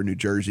located over in New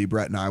Jersey.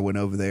 Brett and I went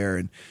over there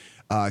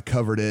and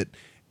covered it.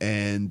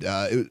 And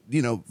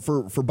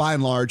for by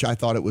and large, I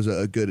thought it was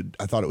a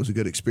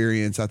good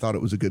experience. I thought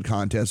it was a good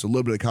contest. A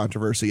little bit of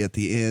controversy at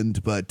the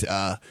end, but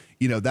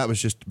that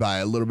was just by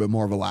a little bit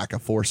more of a lack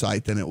of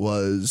foresight than it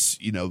was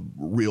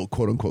real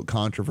quote unquote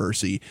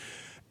controversy.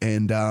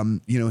 And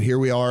here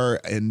we are,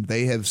 and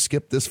they have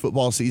skipped this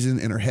football season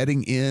and are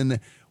heading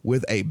in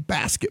with a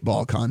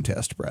basketball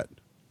contest, Brett.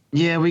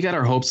 Yeah, we got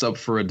our hopes up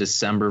for a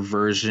December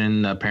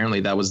version.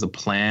 Apparently that was the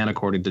plan,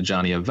 according to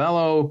Johnny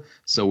Avello.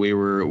 So we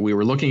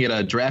were looking at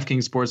a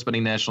DraftKings Sports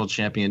Betting National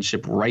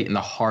Championship right in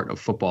the heart of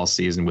football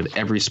season with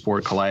every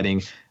sport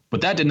colliding.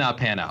 But that did not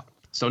pan out.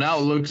 So now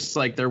it looks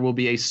like there will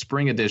be a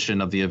spring edition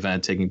of the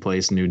event taking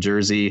place in New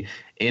Jersey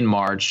in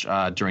March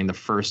during the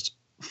first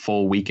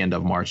full weekend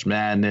of March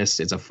Madness.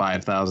 It's a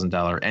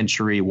 $5,000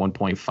 entry,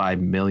 $1.5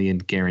 million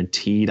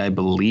guaranteed, I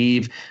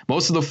believe.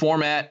 Most of the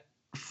format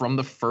from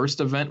the first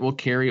event will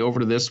carry over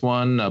to this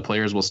one.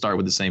 Players will start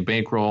with the same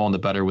bankroll, and the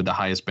better with the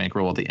highest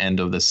bankroll at the end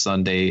of the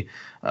Sunday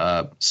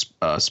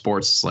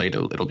sports slate.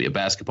 It'll be a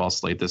basketball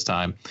slate this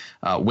time.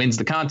 Wins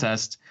the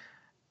contest.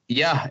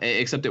 Yeah,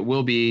 except it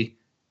will be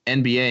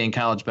NBA and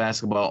college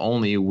basketball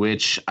only,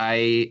 which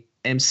I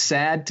am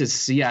sad to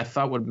see. I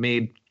thought what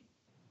made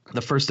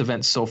the first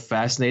event so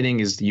fascinating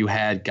is you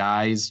had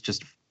guys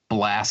just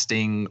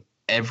blasting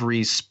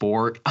every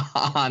sport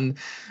on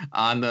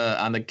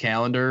the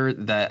calendar,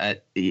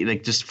 that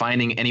like just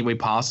finding any way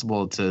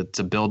possible to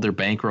build their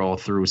bankroll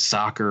through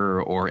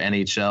soccer or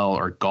NHL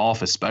or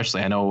golf,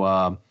 especially. I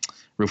know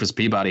Rufus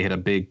Peabody had a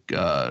big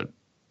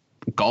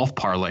golf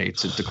parlay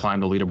to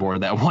climb the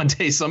leaderboard that one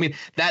day. So I mean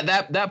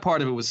that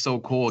part of it was so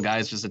cool.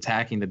 Guys just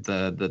attacking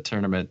the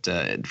tournament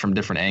from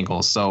different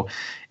angles. So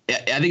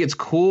I think it's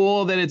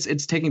cool that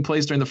it's taking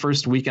place during the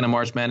first weekend of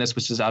March Madness,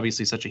 which is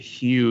obviously such a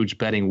huge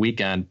betting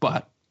weekend.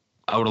 But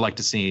I would have liked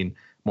to see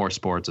more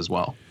sports as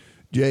well.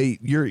 Jay,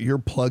 you're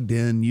plugged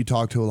in. You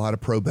talk to a lot of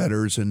pro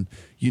bettors, and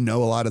a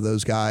lot of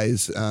those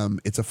guys.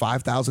 It's a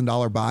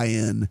 $5,000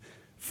 buy-in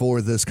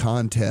for this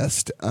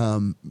contest.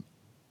 One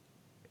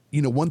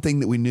thing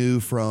that we knew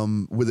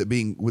with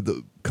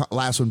the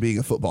last one being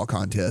a football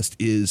contest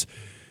is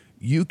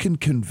you can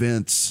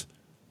convince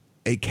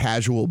a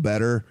casual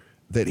bettor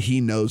that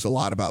he knows a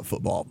lot about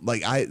football.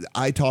 Like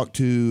I talked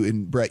to,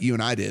 and Brett, you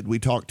and I did, we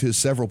talked to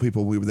several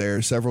people. We were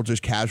there, several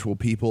just casual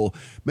people.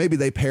 Maybe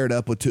they paired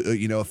up with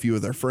a few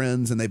of their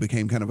friends and they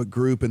became kind of a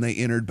group and they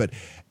entered, but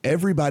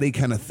everybody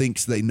kind of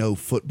thinks they know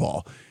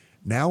football.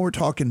 Now we're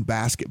talking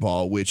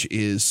basketball, which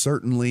is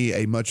certainly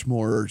a much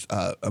more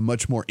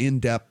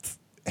in-depth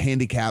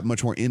handicap,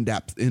 much more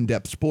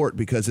in-depth sport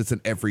because it's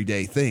an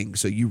everyday thing.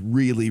 So you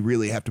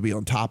really have to be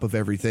on top of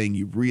everything.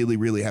 You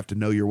really have to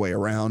know your way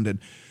around. And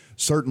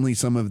certainly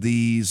some of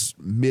these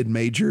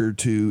mid-major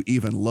to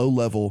even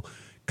low-level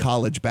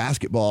college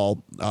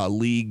basketball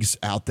leagues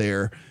out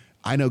there,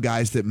 I know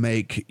guys that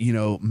make,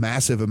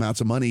 massive amounts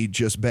of money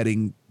just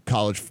betting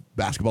college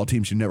basketball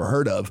teams you've never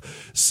heard of.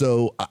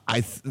 So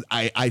I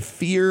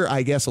fear,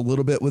 I guess, a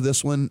little bit with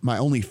this one. My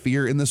only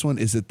fear in this one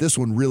is that this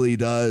one really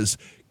does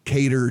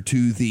cater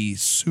to the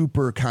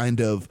super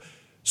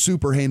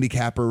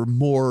handicapper,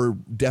 more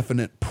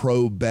definite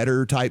pro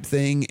better type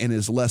thing, and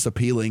is less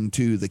appealing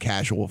to the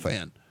casual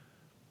fan.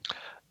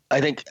 I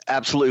think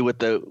absolutely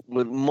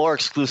with more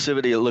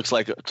exclusivity, it looks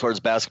like towards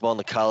basketball in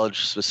the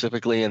college,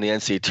 specifically in the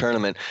NCAA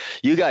tournament.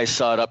 You guys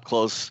saw it up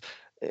close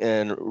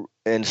and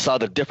saw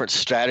the different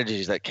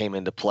strategies that came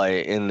into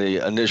play in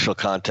the initial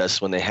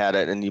contest when they had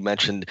it. And you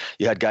mentioned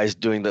you had guys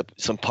doing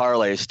some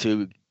parlays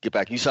to get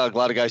back. You saw a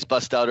lot of guys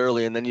bust out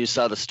early, and then you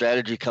saw the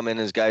strategy come in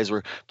as guys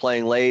were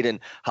playing late and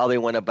how they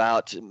went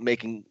about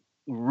making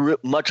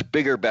much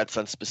bigger bets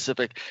on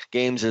specific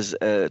games as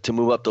to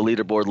move up the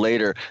leaderboard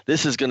later.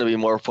 This is going to be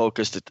more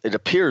focused, it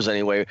appears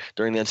anyway,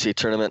 during the NCAA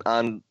tournament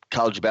on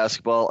college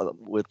basketball,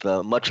 with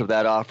much of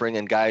that offering,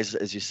 and guys,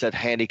 as you said,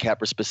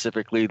 handicappers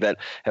specifically, that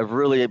have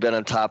really been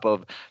on top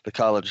of the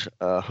college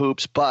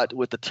hoops. But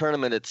with the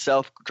tournament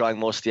itself drawing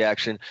most of the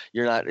action,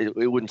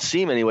 it wouldn't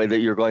seem anyway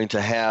that you're going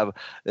to have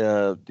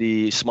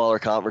the smaller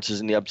conferences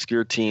and the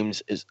obscure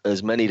teams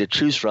as many to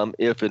choose from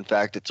if in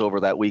fact it's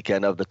over that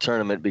weekend of the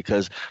tournament,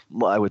 because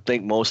I would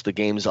think most of the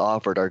games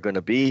offered are going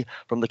to be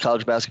from the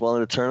college basketball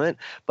in the tournament.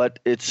 But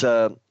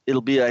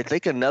it'll be, I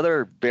think,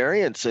 another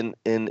variance in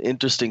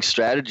interesting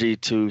strategy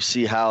to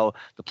see how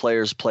the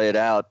players play it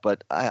out.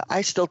 But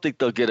I still think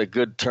they'll get a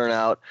good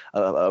turnout,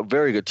 a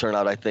very good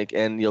turnout, I think,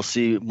 and you'll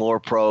see more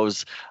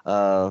pros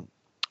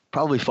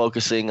probably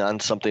focusing on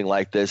something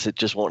like this. It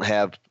just won't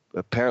have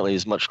apparently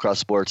as much cross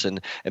sports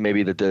and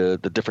maybe the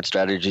different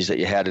strategies that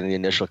you had in the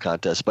initial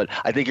contest. But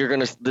I think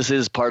this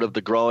is part of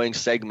the growing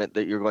segment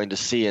that you're going to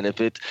see. And if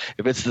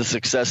it's the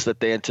success that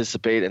they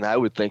anticipate, and I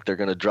would think they're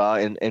going to draw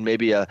and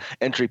maybe a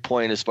entry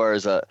point as far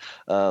as the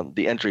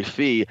entry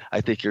fee, I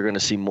think you're going to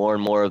see more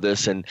and more of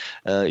this, and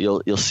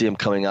you'll see them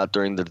coming out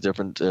during the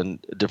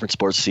different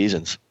sports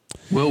seasons.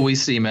 Will we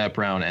see Matt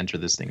Brown enter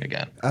this thing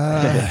again?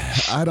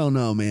 I don't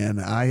know, man.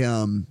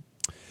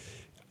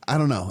 I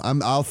don't know.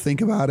 I'll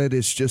think about it.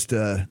 It's just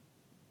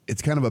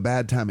it's kind of a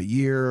bad time of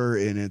year,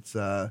 and it's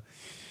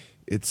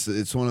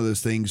one of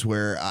those things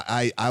where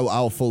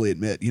I'll fully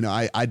admit,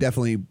 I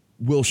definitely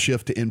will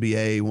shift to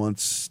NBA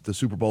once the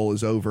Super Bowl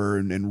is over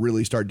and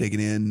really start digging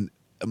in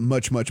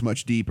much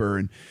deeper,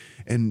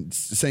 and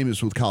same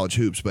as with college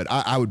hoops. But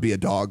I would be a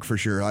dog for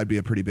sure. I'd be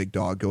a pretty big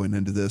dog going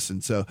into this,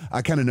 and so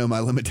I kind of know my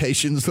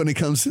limitations when it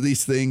comes to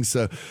these things.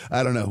 So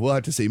I don't know. We'll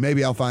have to see.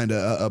 Maybe I'll find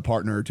a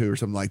partner or two or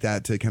something like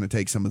that to kind of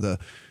take some of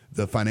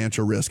the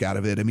financial risk out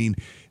of it. I mean,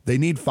 they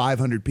need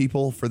 500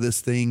 people for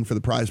this thing, for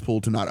the prize pool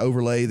to not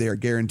overlay. They are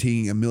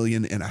guaranteeing $1.5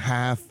 million.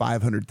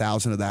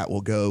 500,000 of that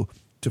will go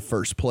to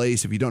first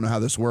place. If you don't know how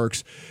this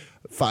works,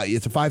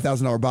 it's a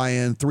 $5,000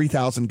 buy-in.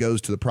 $3,000 goes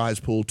to the prize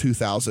pool.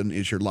 $2,000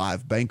 is your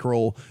live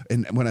bankroll.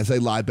 And when I say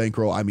live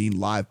bankroll, I mean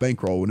live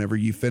bankroll. Whenever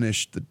you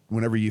finish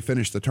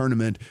the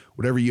tournament,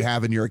 whatever you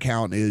have in your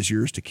account is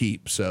yours to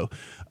keep. So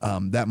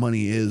that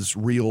money is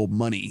real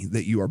money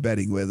that you are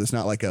betting with. It's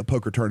not like a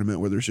poker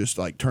tournament where there's just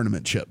like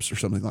tournament chips or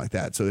something like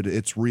that. So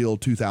it's real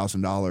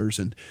 $2,000.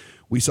 And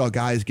we saw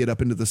guys get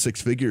up into the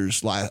six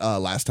figures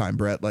last time,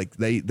 Brett. Like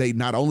they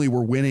not only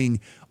were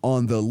winning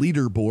on the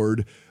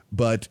leaderboard,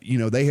 but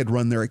they had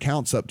run their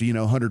accounts up to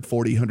 $140,000,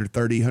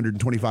 $130,000,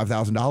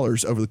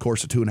 $125,000 over the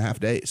course of 2.5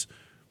 days.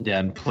 Yeah,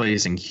 and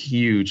placing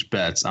huge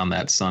bets on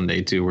that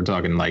Sunday too. We're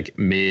talking like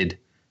mid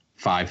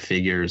 5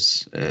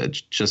 figures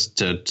just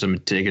to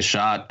take a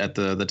shot at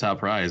the top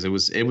prize. It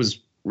was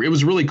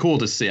really cool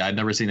to see. I'd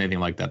never seen anything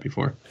like that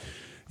before.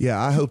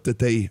 Yeah, I hope that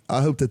they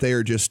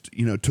are just,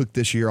 took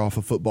this year off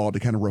of football to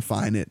kind of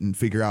refine it and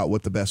figure out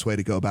what the best way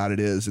to go about it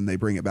is, and they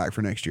bring it back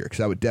for next year,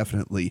 because I would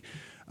definitely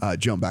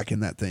jump back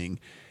in that thing.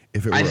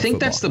 I think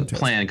that's the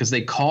plan, because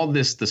they called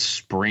this the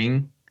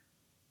spring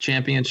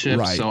championship.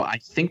 Right. So I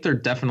think they're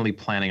definitely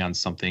planning on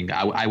something.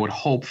 I would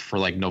hope for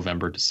like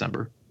November,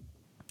 December.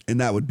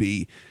 And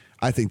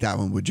I think that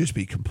one would just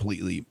be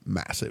completely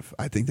massive.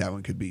 I think that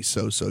one could be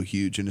so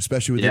huge. And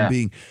especially with them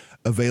being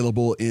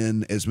available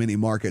in as many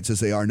markets as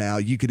they are now,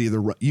 you could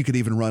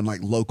even run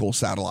like local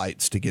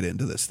satellites to get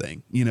into this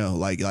thing,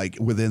 like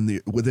within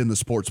the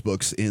sports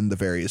books in the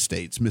various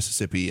states,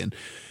 Mississippi and,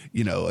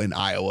 and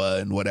Iowa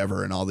and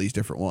whatever, and all these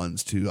different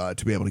ones to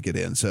be able to get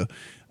in. So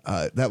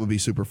that would be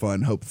super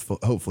fun.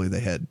 Hopefully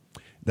they head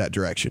that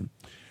direction.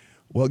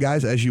 Well,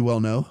 guys, as you well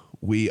know,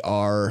 we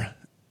are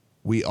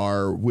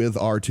with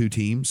our two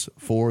teams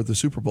for the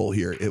Super Bowl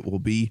here. It will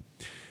be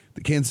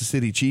the Kansas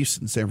City Chiefs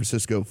and San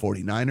Francisco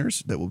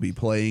 49ers that will be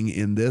playing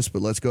in this.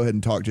 But let's go ahead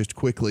and talk just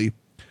quickly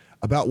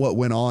about what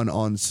went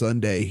on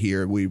Sunday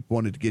here. We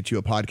wanted to get you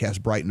a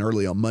podcast bright and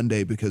early on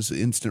Monday because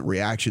instant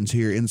reactions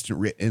here,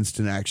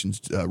 instant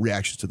actions,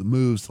 reactions to the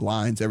moves, the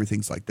lines,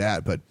 everything's like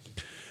that. But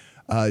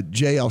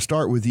Jay, I'll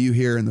start with you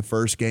here in the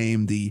first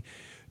game. The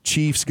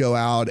Chiefs go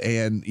out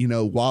and,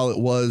 while it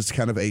was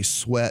kind of a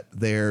sweat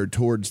there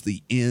towards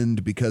the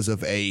end because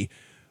of a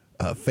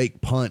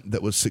fake punt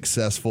that was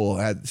successful,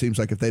 it seems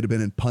like if they'd have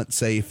been in punt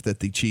safe that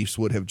the Chiefs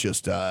would have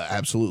just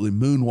absolutely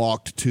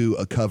moonwalked to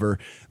a cover.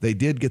 They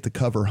did get the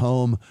cover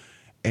home.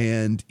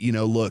 And,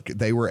 look,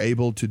 they were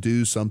able to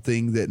do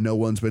something that no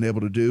one's been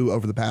able to do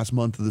over the past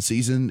month of the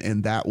season,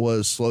 and that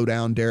was slow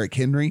down Derrick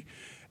Henry,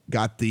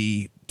 got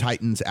the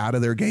Titans out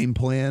of their game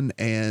plan.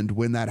 And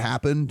when that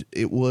happened,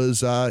 it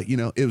was,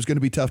 it was going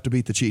to be tough to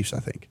beat the Chiefs, I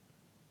think.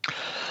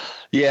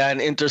 Yeah, an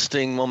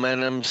interesting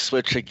momentum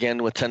switch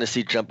again with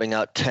Tennessee jumping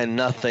out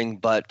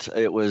 10-0, but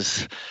it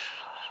was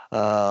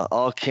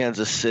all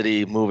Kansas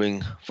City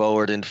moving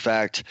forward. In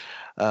fact,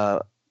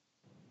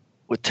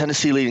 with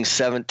Tennessee leading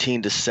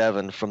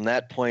 17-7, from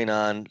that point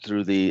on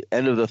through the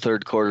end of the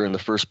third quarter and the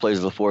first plays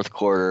of the fourth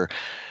quarter,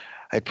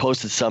 I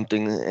posted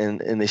something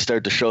and they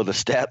started to show the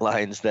stat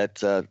lines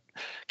that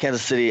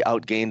Kansas City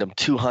outgained them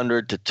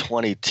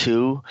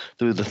 200-22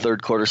 through the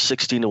third quarter,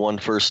 16-1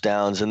 first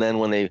downs. And then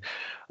when they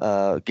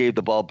gave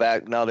the ball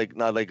back, now they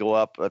go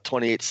up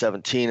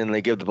 28-17, and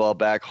they give the ball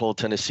back, hold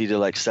Tennessee to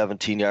like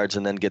 17 yards,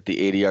 and then get the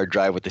 80-yard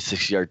drive with the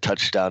 60-yard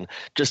touchdown.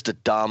 Just a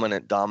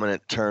dominant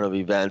turn of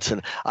events.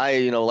 And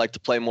I, like to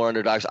play more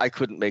underdogs. I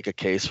couldn't make a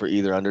case for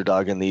either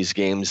underdog in these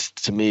games.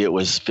 To me, it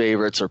was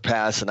favorites or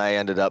pass, and I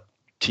ended up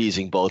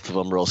teasing both of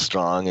them real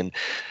strong.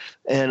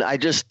 And I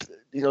just,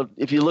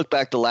 if you look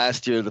back to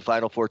last year, the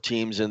Final Four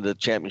teams in the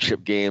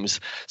championship games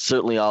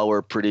certainly all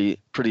were pretty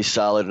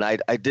solid. And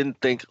I didn't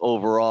think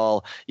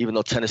overall, even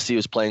though Tennessee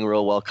was playing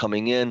real well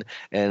coming in,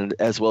 and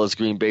as well as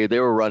Green Bay, they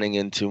were running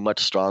into much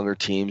stronger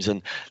teams.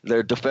 And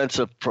their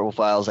defensive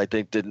profiles, I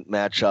think, didn't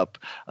match up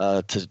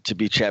to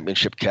be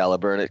championship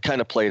caliber. And it kind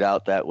of played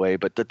out that way.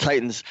 But the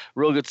Titans,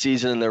 real good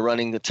season, and their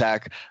running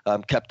attack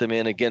kept them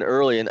in again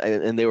early,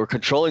 and they were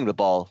controlling the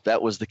ball.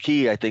 That was the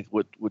key, I think,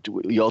 what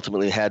we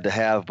ultimately had to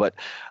have. But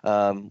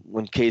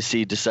when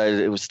KC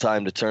decided it was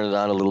time to turn it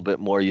on a little bit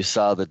more, you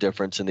saw the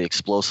difference in the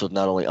explosive,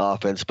 not only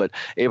offense, but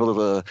able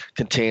to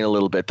contain a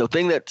little bit. The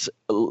thing that's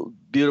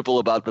beautiful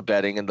about the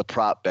betting and the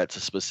prop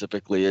bets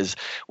specifically is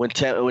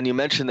when you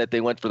mentioned that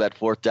they went for that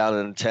fourth down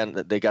and 10,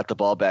 that they got the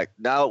ball back.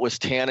 Now it was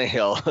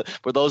Tannehill.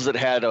 For those that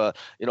had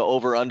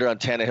over under on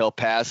Tannehill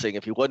passing,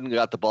 if he wouldn't have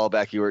got the ball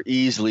back, you were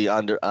easily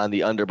on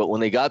the under. But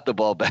when they got the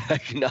ball back,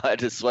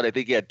 I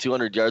think he had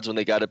 200 yards when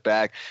they got it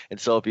back.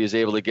 And so if he was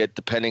able to get,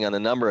 depending on the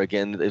number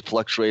again, it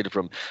fluctuated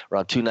from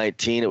around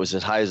 219. It was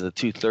as high as the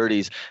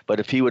 230s. But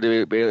if he would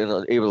have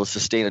been able to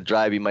sustain a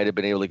drive, he might have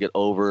been able to get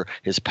over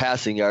his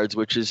passing yards,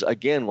 which is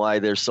again why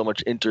there's so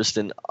much interest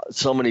in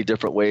so many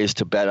different ways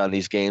to bet on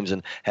these games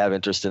and have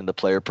interest in the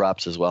player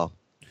props as well.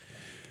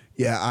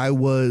 Yeah, I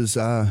was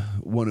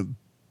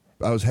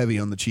heavy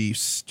on the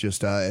Chiefs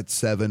just at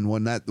 7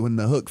 when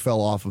the hook fell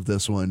off of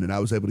this one, and I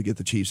was able to get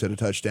the Chiefs at a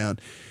touchdown.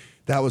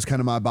 That was kind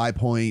of my buy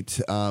point.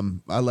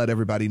 I let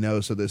everybody know,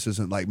 so this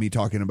isn't like me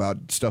talking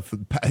about stuff,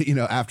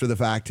 after the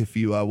fact. If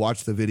you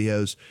watch the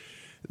videos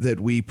that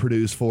we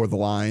produce for the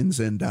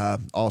lines, and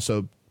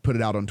also put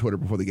it out on Twitter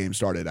before the game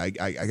started. I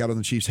got on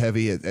the Chiefs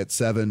heavy at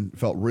 7,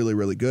 felt really,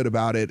 really good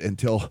about it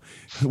until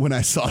when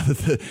I saw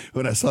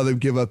them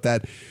give up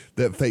that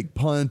fake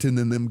punt and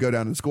then them go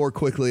down and score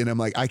quickly. And I'm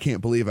like, I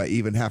can't believe I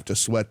even have to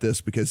sweat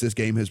this, because this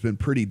game has been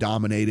pretty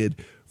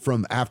dominated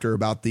from after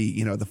about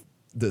the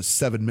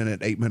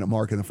 7-minute, 8-minute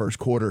mark in the first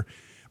quarter.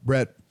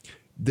 Brett,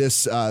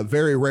 this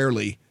very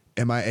rarely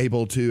am I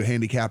able to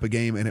handicap a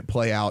game and it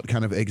play out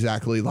kind of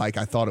exactly like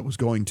I thought it was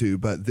going to,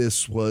 but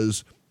this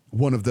was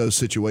one of those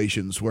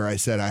situations where I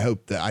said,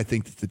 I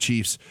think that the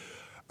Chiefs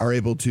are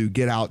able to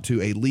get out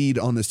to a lead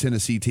on this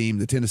Tennessee team.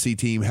 The Tennessee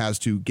team has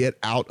to get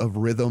out of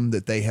rhythm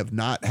that they have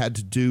not had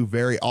to do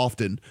very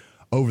often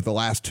over the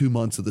last 2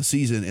 months of the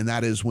season. And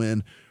that is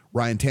when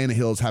Ryan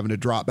Tannehill is having to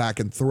drop back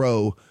and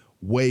throw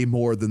way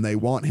more than they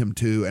want him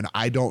to. And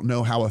I don't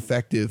know how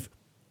effective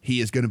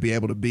he is going to be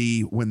able to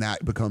be when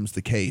that becomes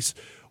the case.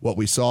 What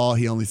we saw,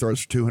 he only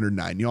throws for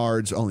 209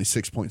 yards, only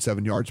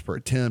 6.7 yards per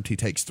attempt. He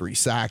takes 3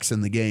 sacks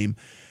in the game.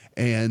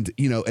 And,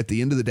 at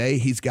the end of the day,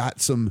 he's got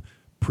some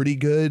pretty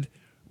good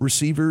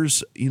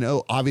receivers.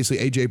 Obviously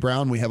A.J.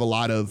 Brown, we have a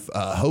lot of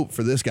hope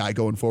for this guy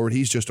going forward.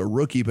 He's just a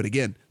rookie, but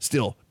again,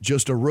 still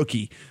just a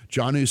rookie.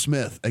 Jonnu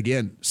Smith,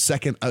 again,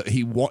 second.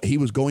 He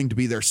was going to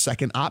be their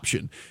second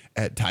option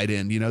at tight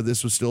end.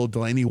 This was still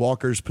Delaney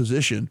Walker's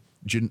position.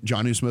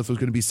 Jonnu Smith was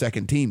going to be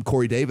second team.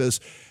 Corey Davis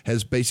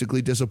has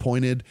basically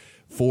disappointed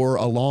for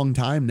a long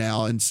time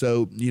now. And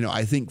so,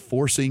 I think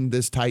forcing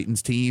this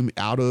Titans team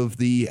out of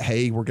the,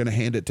 hey, we're going to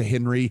hand it to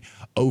Henry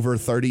over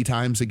 30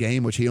 times a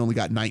game, which he only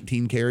got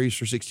 19 carries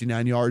for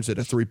 69 yards at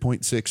a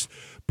 3.6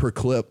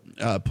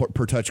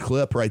 per touch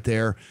clip right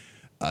there.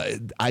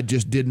 I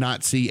just did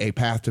not see a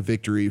path to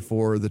victory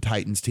for the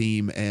Titans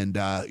team. And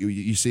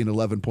you see an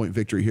 11-point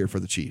victory here for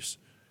the Chiefs.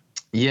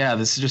 Yeah,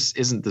 this just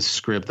isn't the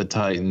script the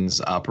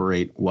Titans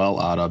operate well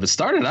out of. It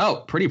started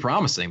out pretty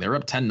promising. They were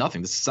up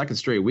 10-0. This is the second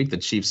straight week the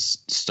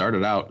Chiefs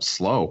started out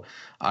slow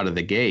out of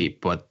the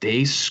gate, but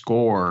they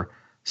score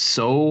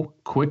so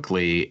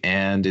quickly.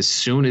 And as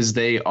soon as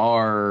they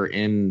are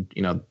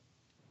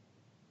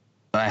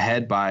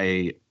ahead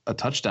by a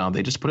touchdown,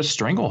 they just put a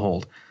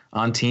stranglehold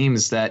on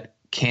teams that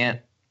can't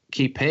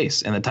keep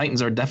pace. And the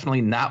Titans are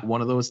definitely not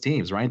one of those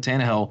teams. Ryan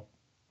Tannehill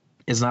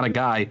is not a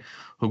guy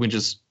who can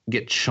just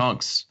get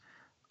chunks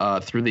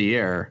through the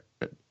air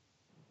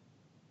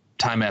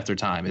time after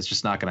time. It's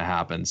just not going to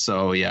happen.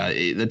 So yeah,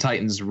 the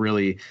Titans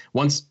really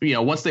once they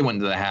went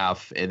into the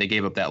half, they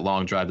gave up that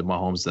long drive to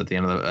Mahomes at the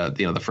end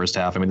of the first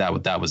half. I mean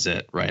that was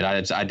it, right?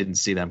 I didn't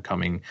see them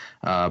coming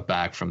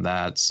back from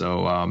that.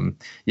 So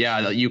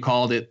yeah, you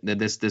called it.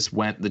 This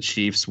went the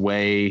Chiefs'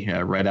 way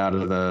right out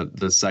of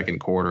the second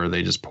quarter.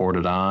 They just poured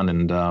it on,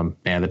 and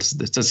man,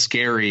 it's a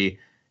scary,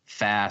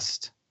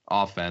 fast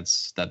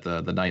offense that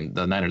the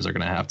Niners are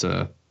going to have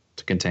to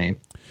contain.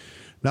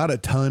 Not a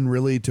ton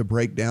really to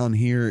break down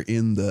here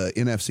in the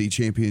NFC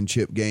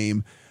Championship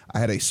game. I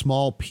had a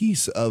small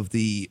piece of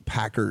the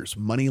Packers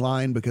money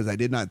line because I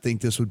did not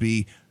think this would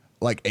be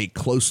like a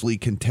closely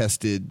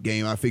contested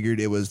game. I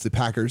figured it was the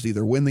Packers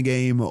either win the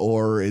game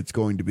or it's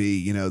going to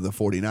be, the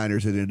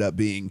 49ers. It ended up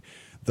being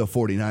the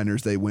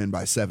 49ers. They win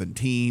by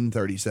 17,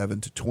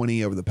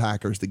 37-20 over the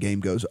Packers. The game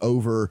goes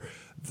over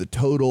the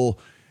total.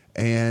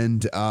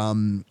 And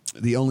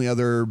the only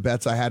other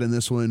bets I had in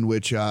this one,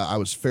 which I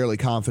was fairly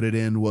confident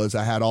in, was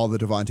I had all the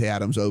Davante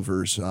Adams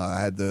overs. I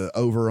had the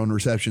over on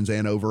receptions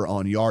and over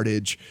on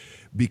yardage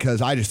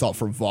because I just thought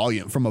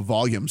from a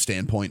volume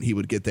standpoint, he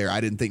would get there. I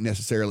didn't think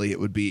necessarily it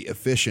would be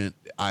efficient.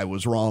 I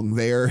was wrong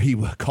there. He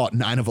caught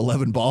 9 of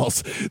 11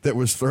 balls that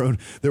were thrown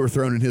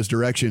in his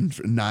direction,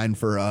 9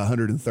 for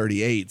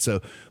 138. So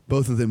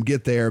both of them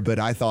get there, but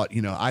I thought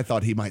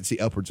he might see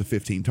upwards of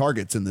 15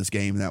 targets in this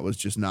game. That was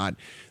just not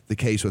the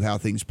case with how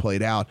things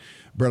played out.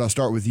 Brett, I'll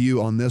start with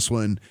you on this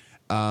one.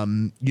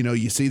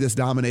 You see this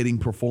dominating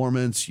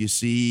performance. You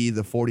see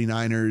the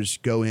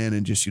 49ers go in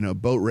and just,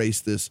 boat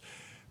race this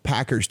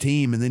Packers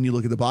team. And then you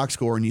look at the box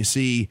score and you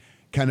see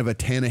kind of a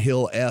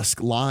Tannehill-esque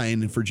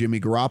line for Jimmy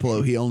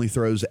Garoppolo. He only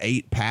throws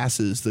 8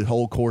 passes the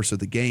whole course of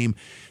the game,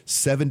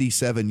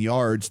 77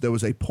 yards. There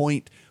was a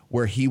point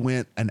where he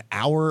went an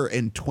hour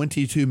and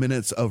 22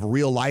 minutes of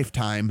real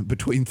lifetime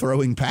between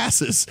throwing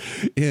passes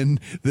during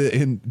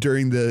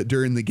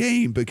the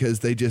game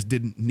because they just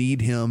didn't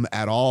need him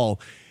at all.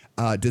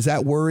 Does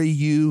that worry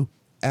you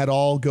at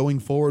all going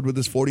forward with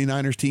this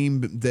 49ers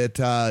team that,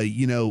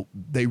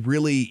 they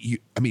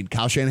really,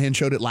 Kyle Shanahan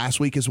showed it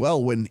last week as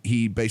well when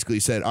he basically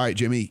said, all right,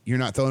 Jimmy, you're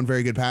not throwing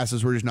very good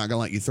passes. We're just not going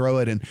to let you throw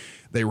it. And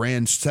they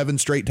ran 7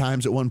 straight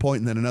times at one point.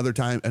 And then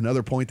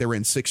another point, they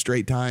ran 6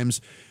 straight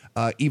times.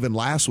 Even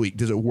last week,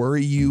 does it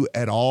worry you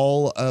at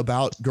all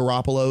about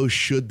Garoppolo?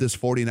 Should this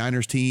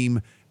 49ers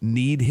team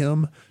need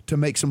him to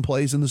make some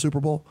plays in the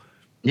Super Bowl?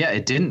 Yeah,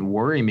 it didn't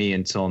worry me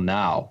until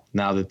now.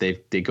 Now that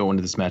they go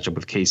into this matchup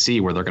with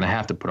KC, where they're going to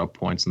have to put up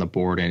points on the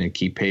board and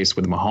keep pace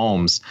with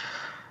Mahomes,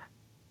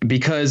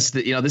 because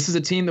this is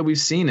a team that we've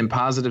seen in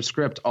positive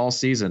script all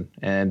season,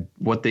 and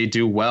what they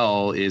do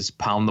well is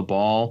pound the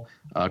ball,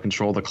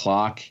 control the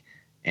clock,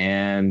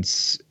 and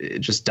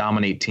just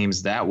dominate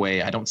teams that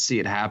way. I don't see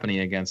it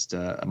happening against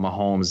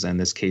Mahomes and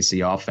this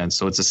KC offense.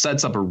 So it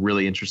sets up a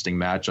really interesting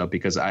matchup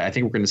because I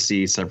think we're going to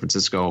see San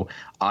Francisco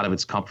out of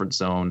its comfort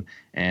zone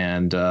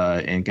and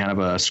kind of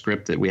a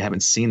script that we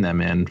haven't seen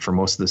them in for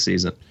most of the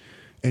season.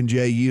 And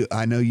Jay,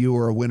 I know you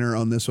were a winner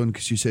on this one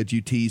because you said you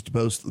teased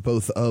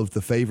both of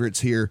the favorites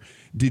here.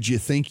 Did you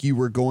think you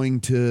were going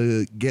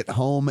to get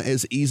home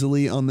as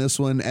easily on this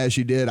one as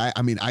you did?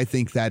 I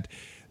think that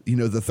the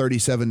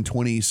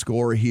 37-20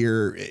 score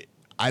here,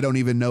 I don't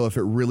even know if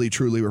it really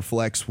truly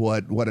reflects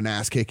what an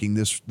ass kicking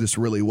this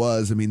really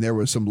was. There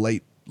was some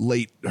late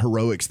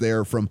heroics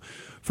there from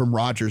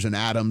Rodgers and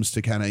Adams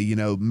to kind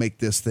of, make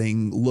this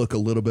thing look a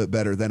little bit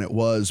better than it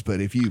was.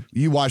 But if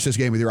you watch this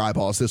game with your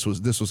eyeballs, this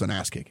was an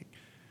ass kicking.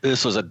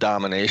 This was a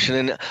domination,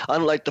 and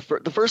unlike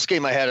the first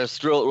game, I had a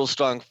real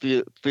strong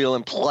feel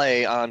and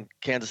play on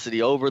Kansas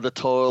City over the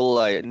total.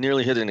 I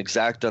nearly hit an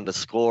exact on the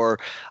score.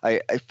 I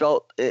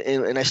felt,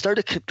 and I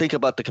started to think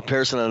about the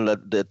comparison on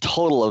the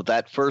total of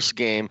that first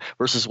game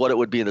versus what it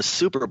would be in the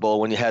Super Bowl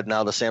when you had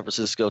now the San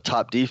Francisco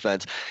top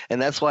defense,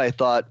 and that's why I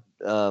thought.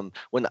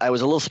 When I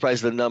was a little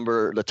surprised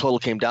the total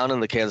came down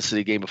in the Kansas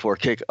City game before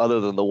kick, other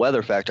than the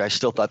weather factor, I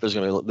still thought there's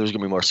going to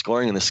be more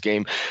scoring in this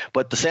game.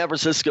 But the San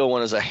Francisco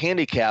one as a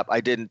handicap,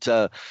 I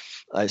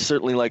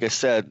certainly, like I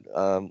said,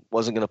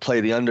 wasn't going to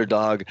play the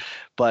underdog,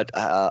 but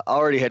I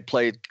already had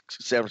played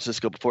San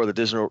Francisco before the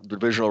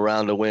divisional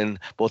round to win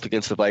both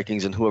against the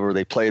Vikings and whoever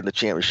they played in the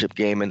championship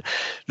game. And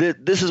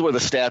this is where the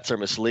stats are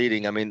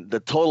misleading.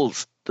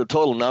 The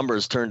total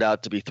numbers turned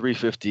out to be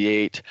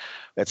 358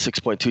 at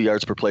 6.2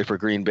 yards per play for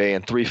Green Bay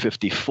and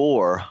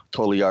 354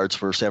 total yards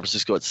for San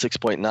Francisco at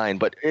 6.9.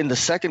 But in the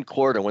second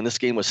quarter, when this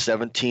game was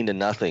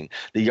 17-0,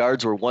 the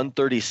yards were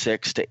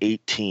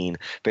 136-18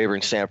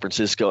 favoring San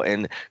Francisco.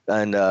 And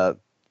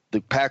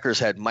the Packers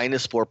had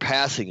 -4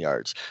 passing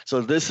yards.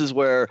 So this is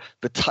where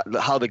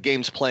how the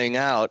game's playing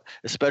out,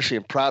 especially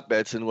in prop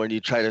bets and when you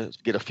try to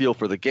get a feel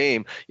for the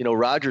game.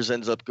 Rodgers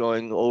ends up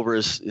going over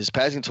his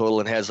passing total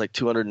and has like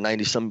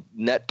 290 some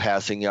net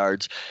passing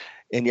yards.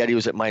 And yet he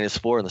was at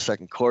 -4 in the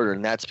second quarter,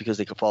 and that's because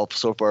they could fall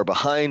so far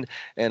behind.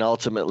 And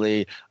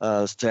ultimately,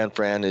 San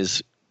Fran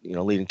is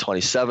leading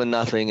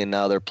 27-0, and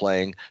now they're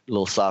playing a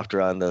little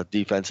softer on the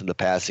defense, and the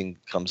passing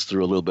comes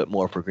through a little bit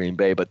more for Green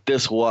Bay. But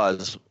this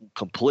was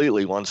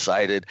completely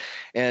one-sided,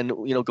 and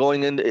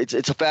going in,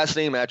 it's a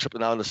fascinating matchup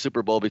now in the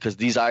Super Bowl because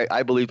these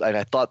I believe, and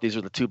I thought these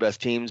were the two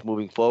best teams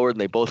moving forward, and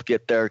they both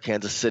get there.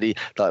 Kansas City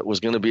thought was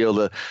going to be able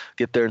to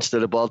get there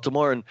instead of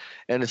Baltimore, and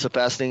it's a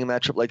fascinating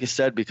matchup, like you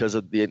said, because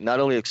of the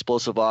not only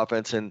explosive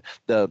offense and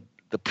the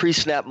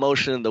pre-snap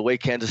motion, the way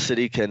Kansas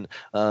City can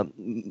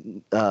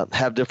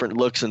have different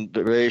looks and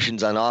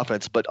variations on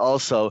offense, but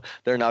also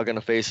they're now going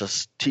to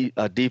face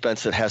a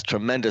defense that has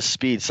tremendous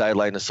speed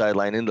sideline to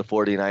sideline in the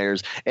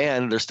 49ers,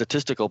 and their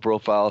statistical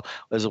profile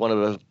as one of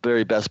the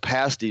very best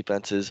pass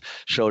defenses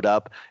showed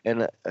up.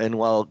 And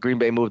while Green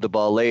Bay moved the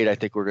ball late, I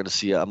think we're going to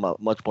see a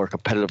much more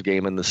competitive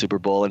game in the Super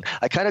Bowl. And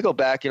I kind of go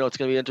back, it's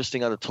going to be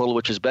interesting on the total,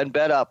 which has been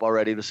bet up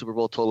already. The Super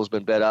Bowl total has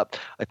been bet up.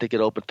 I think it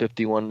opened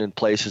 51 in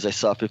places. I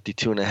saw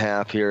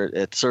 52.5 here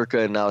at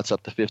Circa, and now it's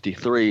up to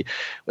 53.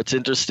 What's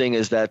interesting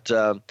is that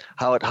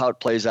how it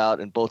plays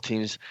out, and both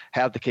teams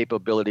have the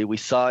capability. We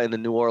saw in the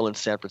New Orleans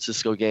San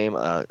Francisco game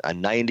a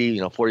 90,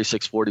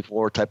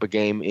 46-44 type of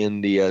game in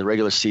the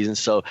regular season.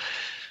 So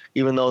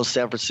even though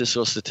San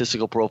Francisco's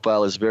statistical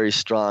profile is very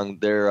strong,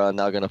 they're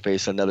now going to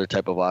face another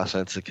type of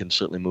offense that can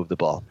certainly move the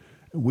ball.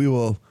 We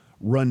will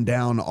run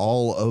down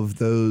all of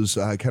those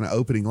kind of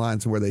opening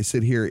lines and where they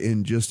sit here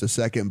in just a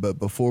second. But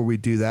before we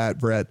do that,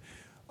 Brett,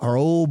 our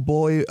old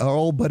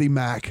buddy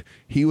Mac,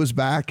 he was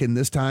back, and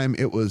this time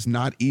it was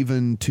not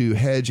even to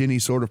hedge any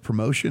sort of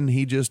promotion.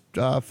 He just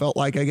felt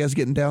like, I guess,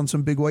 getting down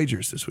some big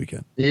wagers this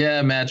weekend.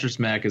 Yeah, Mattress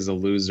Mac is a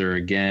loser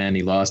again.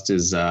 He lost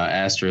his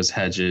Astros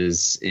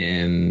hedges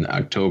in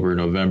October,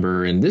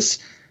 November, and this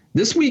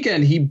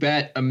weekend he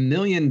bet $1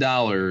 million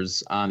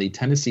on the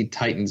Tennessee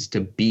Titans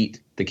to beat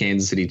the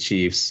Kansas City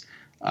Chiefs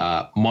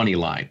money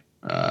line.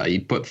 He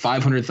put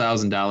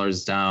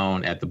 $500,000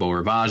 down at the Beau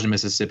Rivage in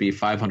Mississippi,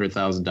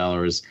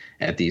 $500,000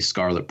 at the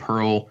Scarlet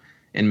Pearl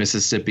in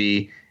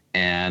Mississippi,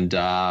 and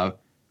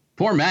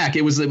poor Mac.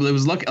 It was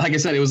looking, like I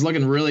said, it was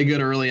looking really good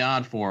early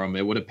on for him.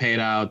 It would have paid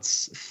out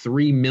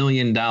 $3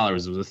 million. It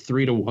was a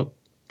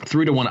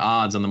 3-to-1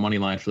 odds on the money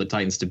line for the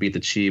Titans to beat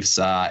the Chiefs,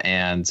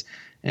 and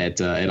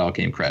it all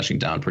came crashing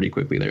down pretty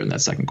quickly there in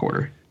that second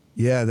quarter.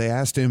 Yeah, they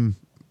asked him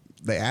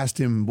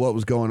what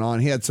was going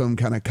on. He had some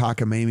kind of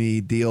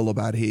cockamamie deal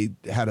about he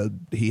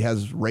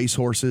has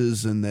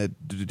racehorses and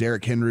that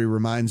Derrick Henry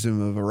reminds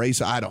him of a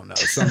race. I don't know,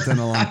 something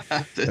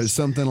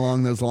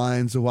along those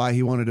lines of why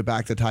he wanted to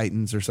back the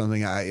Titans or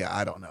something.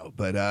 I don't know,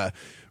 but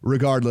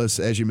regardless,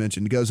 as you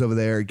mentioned, goes over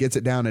there, gets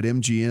it down at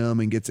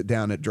MGM and gets it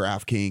down at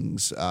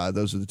DraftKings.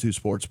 Those are the two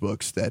sports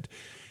books that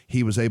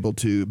he was able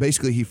to.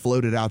 Basically, he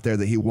floated out there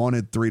that he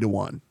wanted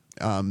 3-to-1.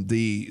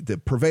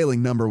 The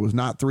prevailing number was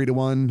not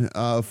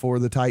 3-to-1 for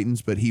the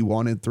Titans, but he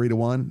wanted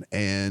 3-to-1,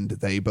 and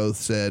they both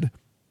said,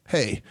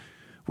 "Hey,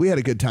 we had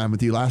a good time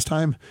with you last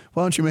time.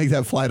 Why don't you make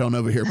that flight on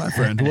over here, my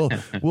friend?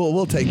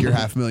 We'll take your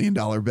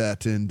 $500,000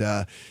 bet."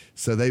 And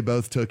so they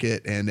both took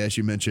it, and as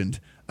you mentioned,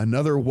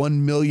 another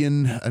 $1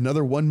 million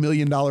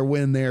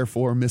win there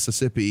for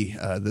Mississippi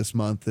this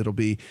month. It'll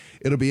be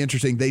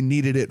interesting. They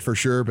needed it for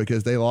sure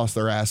because they lost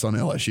their ass on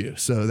LSU.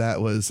 So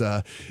that was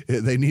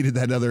they needed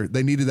that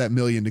 $1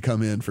 million to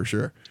come in for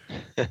sure.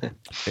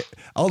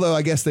 Although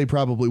I guess they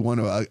probably won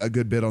a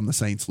good bit on the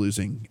Saints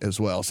losing as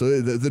well.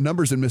 So the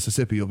numbers in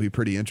Mississippi will be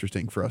pretty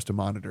interesting for us to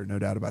monitor. No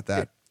doubt about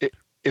that.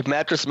 If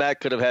Mattress Mac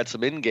could have had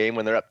some in-game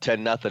when they're up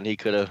 10-0, he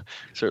could have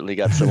certainly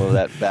got some of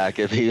that back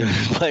if he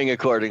was playing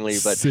accordingly.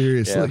 But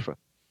seriously,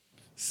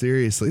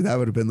 that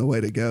would have been the way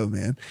to go,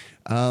 man.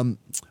 All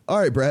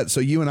right, Brett.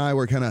 So you and I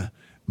were kind of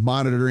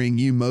monitoring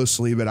you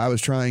mostly, but I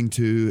was trying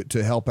to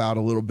help out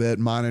a little bit,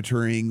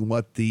 monitoring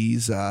what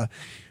these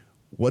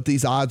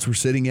odds were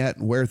sitting at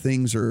and where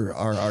things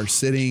are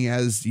sitting,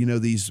 as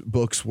these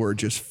books were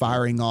just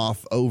firing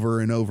off over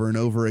and over and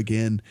over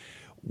again,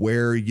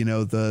 where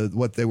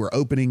what they were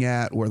opening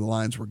at, where the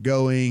lines were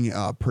going,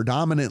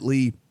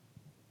 predominantly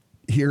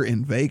here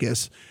in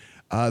Vegas.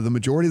 The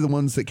majority of the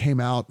ones that came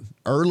out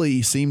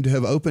early seemed to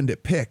have opened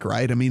at pick,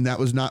 right? I mean, that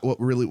was not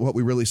what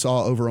we really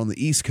saw over on the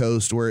East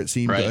Coast, where it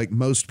seemed like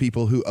most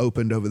people who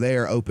opened over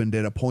there opened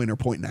at a point or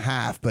point and a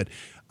half. But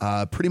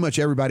pretty much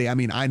everybody, I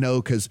mean, I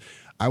know because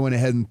I went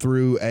ahead and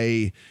threw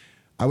a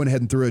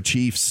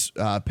Chiefs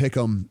pick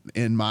 'em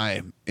in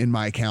my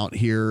account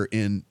here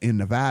in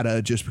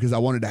Nevada, just because I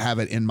wanted to have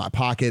it in my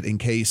pocket in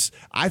case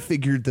I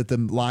figured that the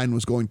line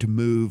was going to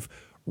move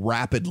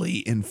rapidly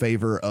in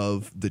favor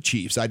of the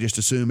Chiefs. I just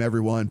assume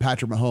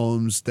Patrick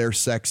Mahomes, they're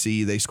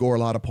sexy, they score a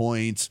lot of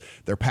points,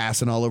 they're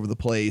passing all over the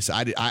place.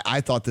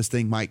 I thought this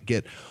thing might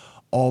get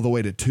all the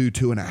way to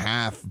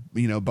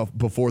 2.5,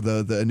 before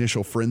the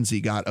initial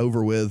frenzy got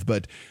over with,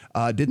 but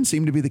didn't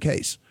seem to be the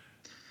case.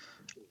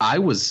 I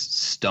was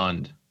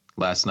stunned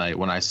last night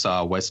when I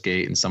saw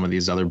Westgate and some of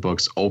these other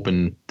books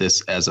open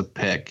this as a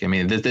pick. I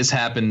mean, this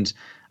happened,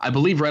 I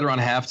believe, right around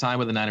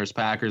halftime of the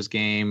Niners-Packers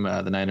game.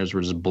 The Niners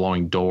were just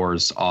blowing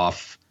doors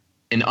off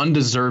an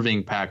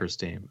undeserving Packers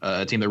team,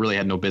 a team that really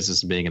had no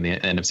business being in the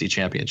NFC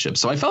Championship.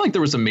 So I felt like there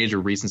was a major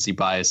recency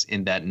bias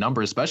in that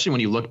number, especially when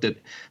you looked at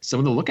some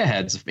of the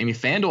look-aheads. I mean,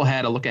 FanDuel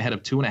had a look-ahead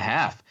of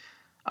 2.5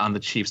 on the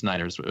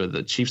Chiefs-Niners,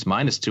 the Chiefs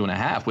minus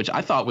 2.5, which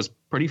I thought was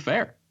pretty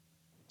fair.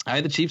 I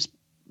had the Chiefs,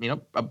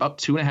 about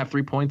 2.5,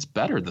 3 points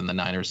better than the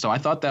Niners. So I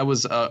thought that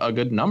was a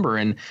good number.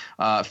 And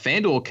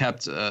FanDuel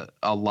kept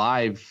a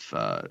live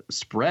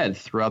spread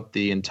throughout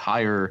the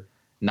entire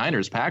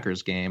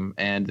Niners-Packers game,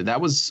 and that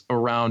was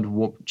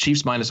around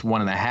Chiefs minus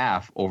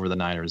 1.5 over the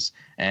Niners,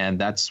 and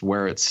that's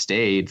where it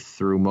stayed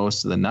through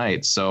most of the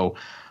night. So,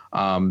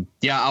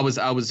 I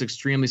was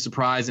extremely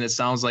surprised, and it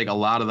sounds like a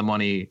lot of the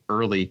money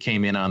early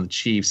came in on the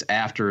Chiefs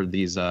after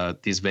these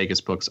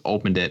Vegas books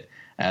opened it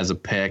as a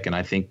pick, and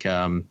I think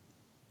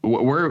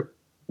where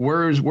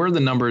are the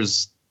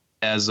numbers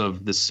as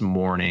of this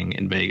morning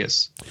in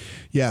Vegas?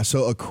 Yeah,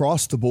 so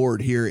across the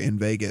board here in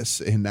Vegas,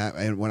 and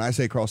when I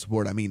say across the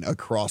board, I mean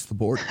across the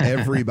board.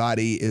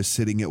 Everybody is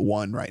sitting at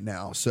 1 right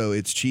now. So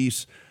it's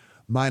Chiefs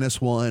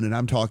 -1, and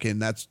I'm talking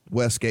that's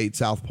Westgate,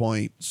 South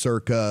Point,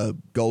 Circa,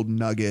 Golden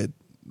Nugget,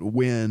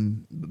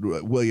 Wynn,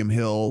 William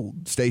Hill,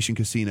 Station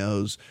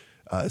Casinos,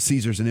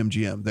 Caesars, and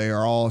MGM. They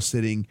are all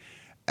sitting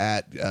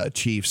at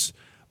Chiefs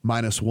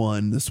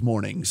 -1 this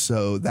morning.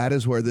 So that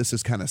is where this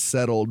is kind of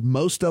settled.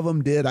 Most of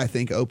them did, I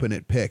think, open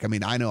at pick. I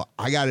mean, I know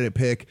I got it at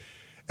pick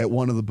at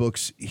one of the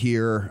books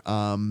here,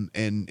 and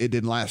it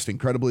didn't last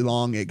incredibly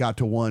long. It got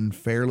to 1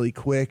 fairly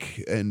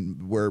quick,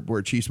 and where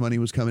Chiefs money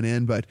was coming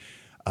in. But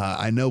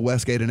I know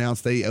Westgate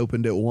announced they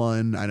opened at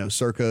 1. I know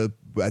Circa,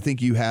 I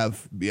think I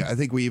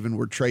think we even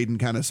were trading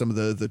kind of some of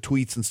the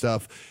tweets and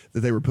stuff that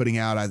they were putting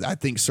out. I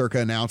think Circa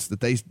announced that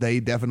they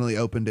definitely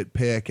opened at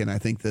pick, and I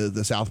think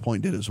the South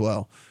Point did as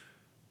well.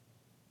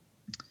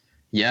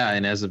 Yeah,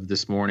 and as of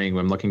this morning,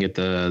 I'm looking at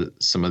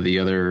some of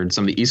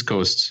the East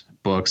Coast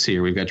books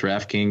here. We've got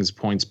DraftKings,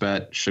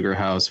 PointsBet, Sugar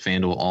House,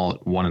 FanDuel all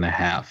at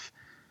 1.5.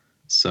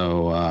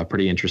 So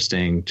pretty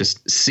interesting.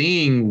 Just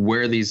seeing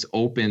where these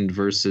opened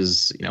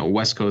versus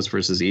West Coast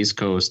versus East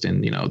Coast,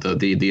 and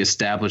the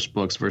established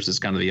books versus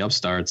kind of the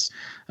upstarts.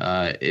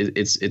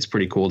 It's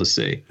pretty cool to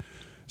see.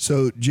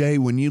 So, Jay,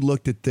 when you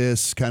looked at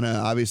this, kind of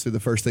obviously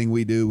the first thing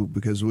we do,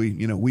 because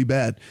we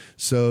bet.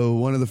 So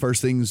one of the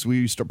first things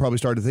we probably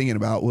started thinking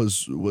about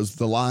was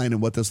the line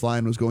and what this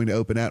line was going to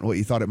open at and what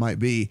you thought it might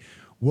be.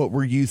 What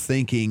were you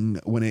thinking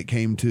when it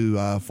came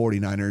to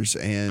 49ers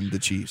and the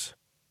Chiefs?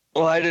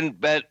 Well, I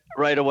didn't bet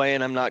right away,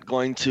 and I'm not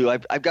going to.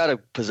 I've got a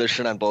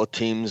position on both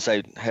teams.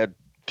 I had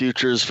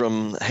futures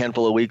from a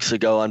handful of weeks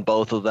ago on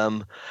both of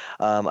them.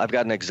 I've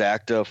got an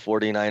exacta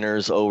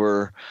 49ers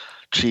over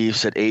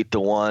Chiefs at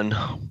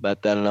 8-1,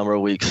 bet that a number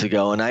of weeks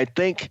ago. And I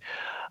think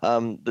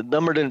the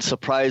number didn't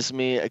surprise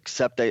me,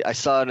 except I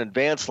saw an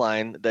advance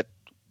line that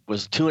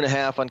was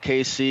 2.5 on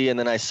KC, and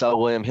then I saw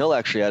William Hill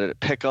actually had it at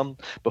Pick'em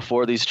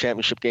before these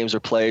championship games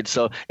are played.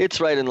 So it's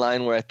right in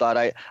line where I thought.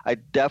 I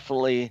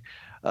definitely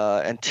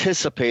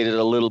anticipated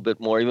a little bit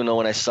more, even though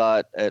when I saw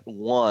it at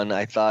 1,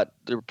 I thought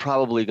they're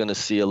probably going to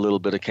see a little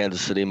bit of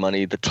Kansas City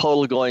money. The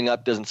total going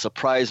up doesn't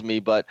surprise me,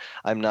 but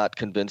I'm not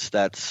convinced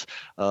that's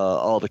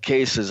all the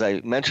case. As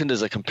I mentioned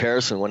as a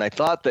comparison, when I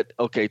thought that,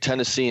 okay,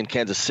 Tennessee and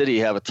Kansas City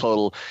have a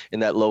total in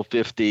that low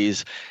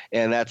 50s,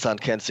 and that's on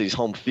Kansas City's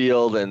home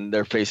field, and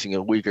they're facing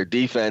a weaker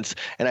defense,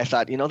 and I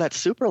thought, that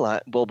Super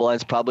Bowl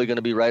line's probably going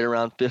to be right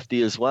around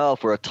 50 as well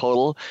for a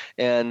total,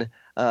 and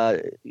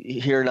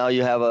here now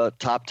you have a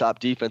top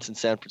defense in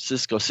San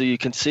Francisco. So you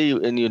can see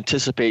and you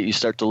anticipate, you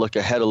start to look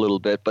ahead a little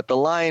bit. But the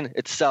line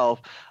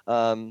itself,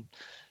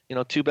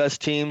 two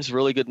best teams,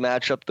 really good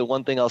matchup. The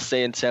one thing I'll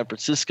say in San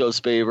Francisco's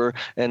favor,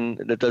 and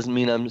that doesn't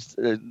mean I'm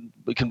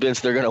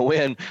convinced they're going to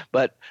win,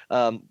 but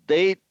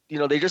they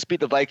just beat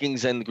the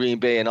Vikings and Green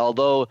Bay. And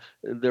although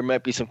there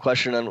might be some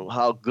question on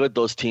how good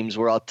those teams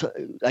were,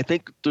 I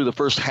think through the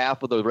first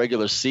half of the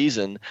regular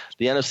season,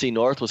 the NFC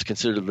North was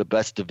considered the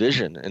best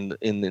division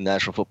in the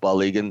National Football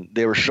League. And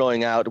they were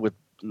showing out with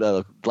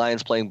the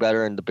Lions playing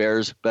better and the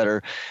Bears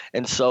better.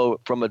 And so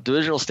from a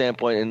divisional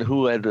standpoint and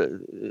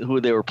who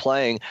they were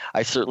playing,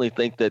 I certainly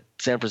think that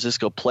San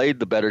Francisco played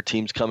the better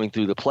teams coming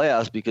through the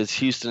playoffs, because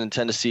Houston and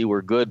Tennessee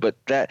were good, but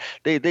that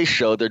they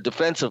showed their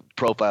defensive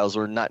profiles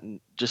were not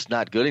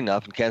good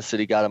enough, and Kansas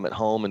City got them at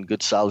home in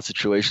good solid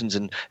situations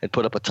and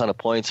put up a ton of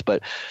points.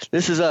 But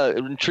this is an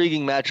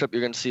intriguing matchup.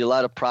 You're going to see a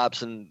lot of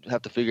props and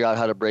have to figure out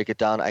how to break it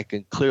down. I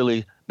can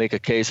clearly make a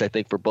case, I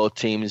think, for both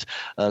teams.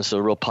 So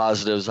real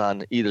positives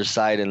on either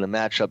side in the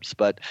matchups,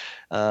 but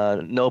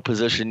no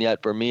position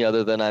yet for me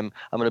other than I'm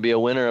going to be a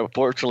winner,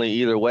 unfortunately,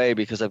 either way,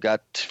 because I've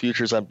got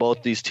futures on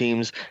both these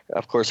teams.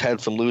 Of course,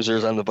 had some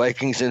losers on the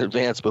Vikings in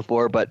advance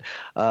before, but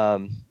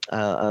I'm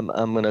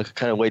going to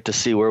kind of wait to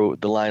see where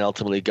the line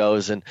ultimately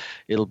goes, and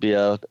it'll be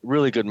a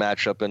really good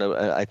matchup and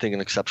I think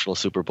an exceptional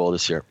Super Bowl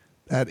this year.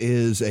 That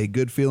is a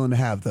good feeling to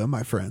have, though,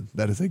 my friend.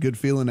 That is a good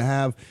feeling to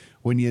have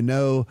when you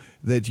know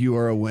that you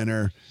are a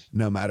winner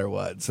no matter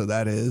what. So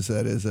that is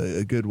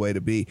a good way to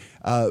be.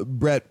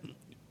 Brett,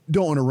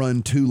 don't want to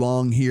run too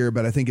long here,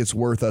 but I think it's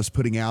worth us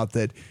putting out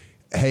that,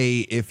 hey,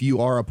 if you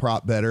are a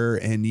prop bettor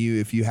and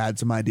if you had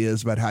some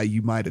ideas about how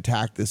you might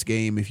attack this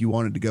game, if you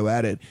wanted to go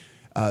at it,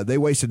 they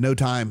wasted no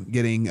time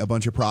getting a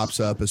bunch of props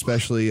up,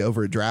 especially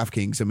over at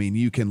DraftKings. I mean,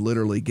 you can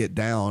literally get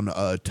down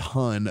a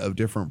ton of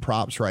different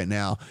props right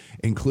now,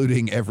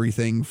 including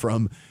everything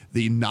from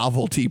the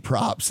novelty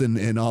props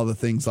and all the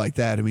things like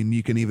that. I mean,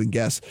 you can even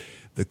guess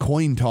the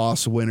coin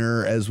toss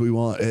winner as we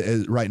want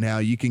right now.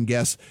 You can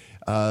guess.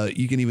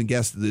 You can even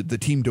guess the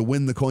team to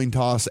win the coin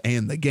toss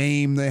and the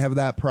game. They have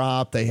that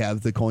prop. They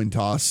have the coin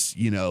toss,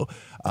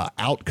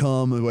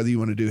 outcome, whether you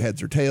want to do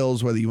heads or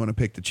tails, whether you want to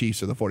pick the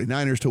Chiefs or the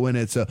 49ers to win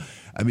it. So,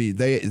 I mean,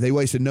 they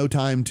wasted no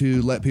time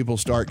to let people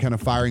start kind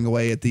of firing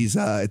away at these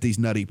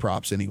nutty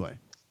props anyway.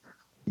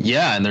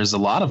 Yeah, and there's a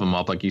lot of them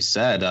up, like you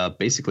said.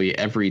 Basically,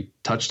 every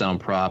touchdown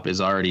prop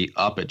is already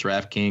up at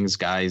DraftKings.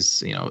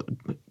 Guys,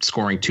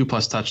 scoring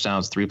 2+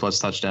 touchdowns,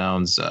 3+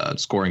 touchdowns,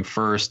 scoring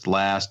first,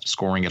 last,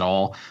 scoring it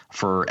all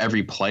for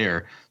every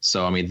player.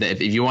 So, I mean,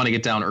 if you want to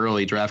get down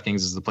early, DraftKings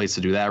is the place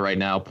to do that right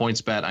now.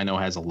 PointsBet, I know,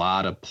 has a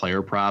lot of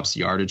player props,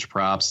 yardage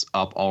props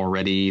up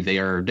already.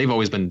 They've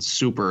always been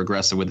super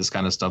aggressive with this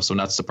kind of stuff, so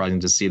not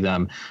surprising to see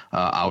them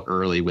out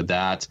early with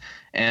that.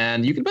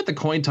 And you can bet the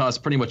coin toss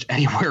pretty much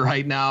anywhere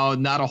right now.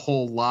 Not a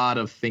whole lot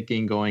of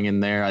thinking going in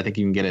there. I think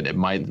you can get it at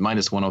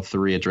minus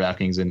 103 at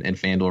DraftKings and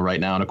FanDuel right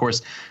now. And of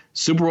course,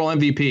 Super Bowl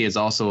MVP is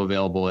also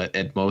available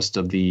at most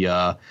of the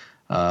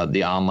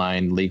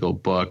online legal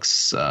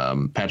books.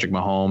 Patrick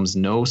Mahomes,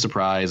 no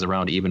surprise,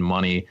 around even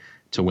money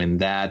to win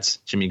that.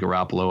 Jimmy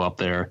Garoppolo up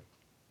there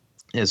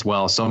as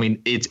well. So, I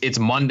mean, it's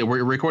Monday.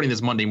 We're recording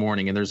this Monday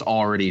morning, and there's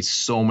already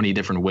so many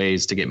different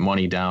ways to get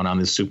money down on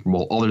this Super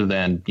Bowl other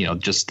than,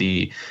 just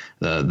the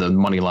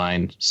money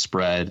line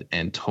spread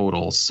and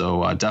total.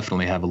 So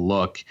definitely have a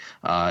look.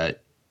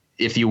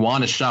 If you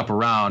want to shop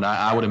around,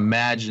 I would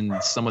imagine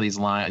some of these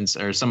lines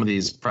or some of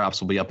these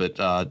props will be up at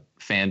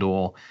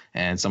FanDuel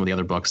and some of the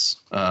other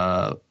books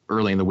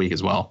early in the week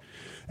as well.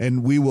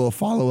 And we will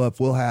follow up.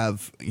 We'll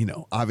have,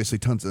 obviously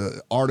tons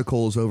of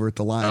articles over at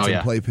the Lines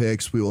and Play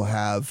Picks. We will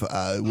have,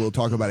 we'll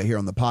talk about it here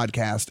on the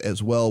podcast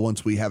as well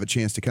once we have a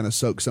chance to kind of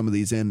soak some of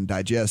these in and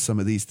digest some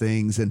of these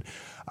things. And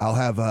I'll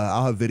have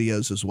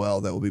videos as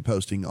well that we'll be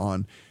posting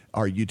on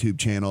our YouTube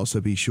channel.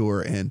 So be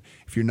sure. And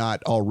if you're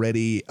not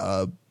already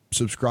a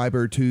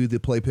subscriber to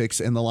the Play Picks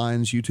and the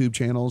Lines YouTube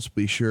channels,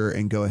 be sure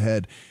and go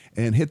ahead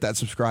and hit that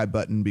subscribe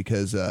button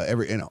because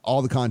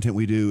all the content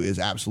we do is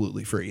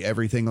absolutely free.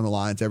 Everything on the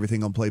Lines,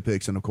 everything on Play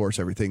Picks, and of course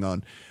everything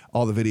on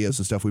all the videos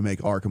and stuff we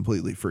make are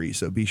completely free.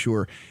 So be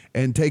sure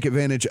and take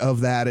advantage of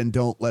that and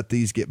don't let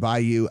these get by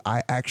you.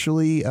 I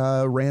actually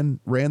ran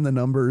the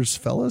numbers,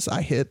 fellas.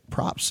 I hit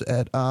props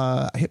at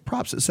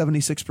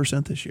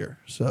 76% this year.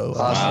 So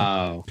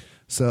wow.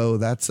 So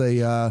that's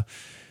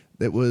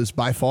it was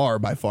by far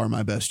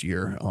my best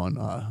year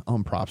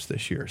on props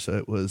this year. So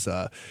it was,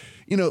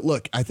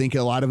 look, I think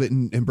a lot of it,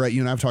 and Brett,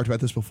 you and I have talked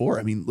about this before.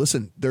 I mean,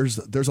 listen, there's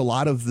a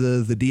lot of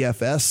the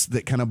DFS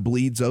that kind of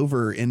bleeds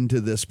over into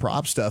this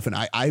prop stuff. And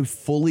I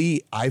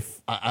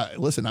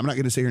listen, I'm not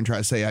going to sit here and try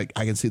to say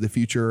I can see the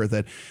future or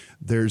that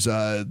there's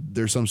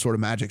some sort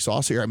of magic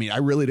sauce here. I mean, I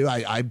really do.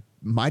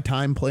 My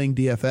time playing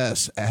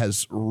DFS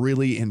has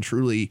really and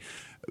truly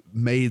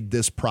made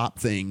this prop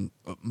thing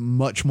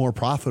much more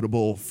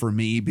profitable for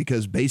me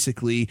because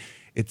basically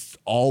it's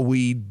all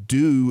we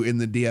do in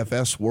the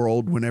DFS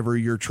world whenever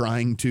you're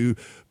trying to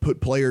put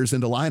players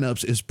into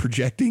lineups is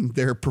projecting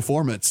their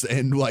performance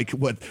and like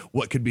what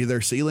could be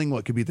their ceiling,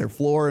 what could be their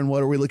floor, and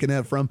what are we looking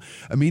at from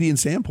a median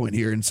standpoint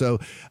here. And so,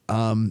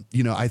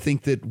 I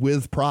think that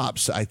with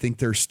props, I think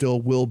there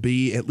still will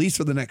be, at least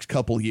for the next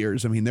couple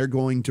years, I mean, they're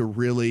going to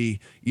really,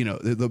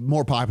 the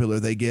more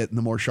popular they get and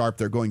the more sharp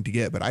they're going to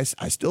get. But I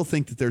still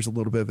think that there's a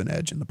little bit of an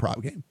edge in the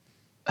prop game.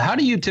 How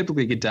do you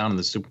typically get down in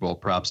the Super Bowl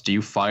props? Do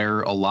you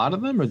fire a lot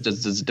of them, or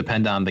does it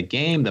depend on the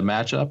game, the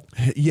matchup?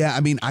 Yeah,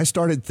 I mean, I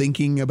started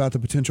thinking about the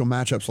potential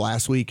matchups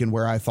last week and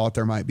where I thought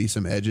there might be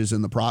some edges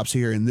in the props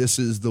here, and this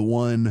is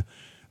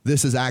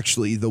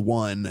actually the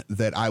one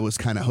that I was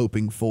kind of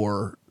hoping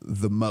for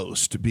the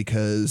most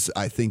because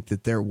I think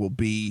that there will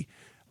be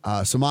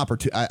some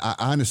opportunity. I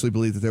honestly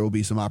believe that there will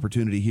be some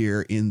opportunity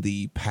here in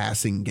the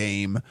passing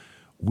game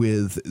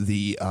with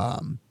the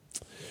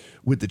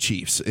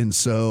Chiefs. And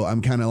so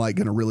I'm kind of like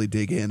going to really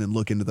dig in and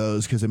look into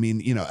those because, I mean,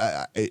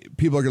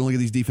 people are going to look at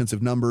these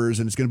defensive numbers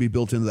and it's going to be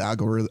built into the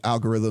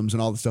algorithms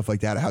and all the stuff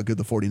like that, how good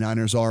the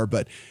 49ers are.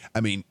 But,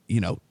 I mean,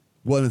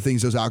 one of the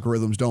things those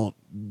algorithms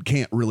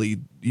can't really,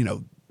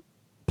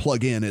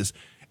 plug in is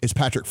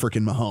Patrick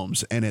freaking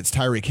Mahomes, and it's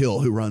Tyreek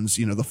Hill who runs,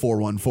 the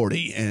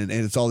 4-1-40, and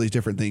it's all these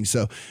different things.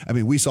 So, I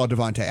mean, we saw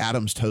Devontae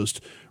Adams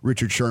toast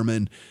Richard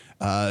Sherman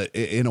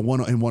in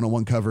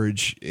one-on-one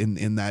coverage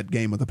in that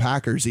game with the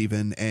Packers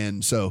even.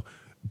 And so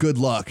good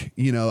luck.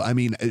 I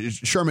mean,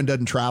 Sherman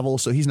doesn't travel,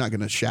 so he's not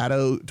going to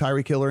shadow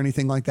Tyreek Hill or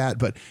anything like that.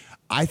 But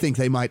I think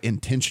they might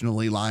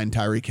intentionally line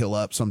Tyreek Hill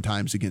up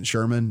sometimes against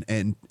Sherman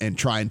and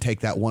try and take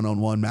that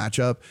one-on-one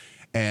matchup.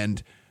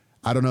 And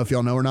I don't know if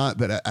y'all know or not,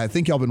 but I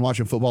think y'all been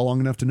watching football long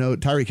enough to know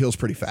Tyreek Hill's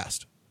pretty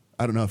fast.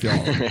 I don't know if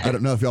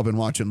y'all been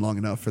watching long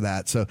enough for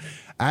that. So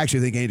I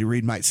actually think Andy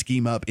Reid might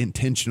scheme up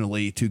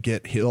intentionally to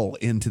get Hill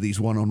into these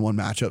one-on-one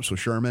matchups with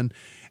Sherman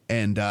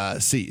and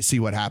see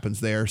what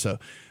happens there. So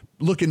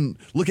looking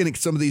at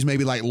some of these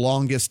maybe like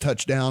longest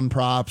touchdown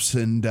props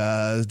and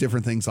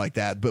different things like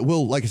that. But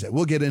like I said,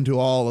 we'll get into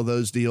all of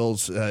those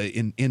deals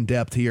in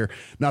depth here,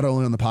 not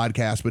only on the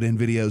podcast, but in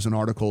videos and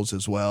articles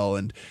as well.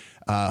 And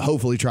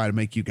hopefully try to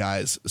make you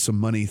guys some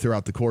money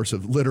throughout the course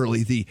of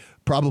literally the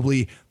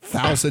probably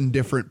 1,000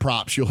 different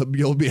props you'll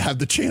have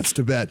the chance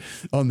to bet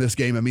on this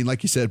game. I mean,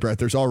 like you said, Brett,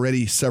 there's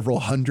already several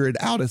hundred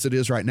out as it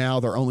is right now.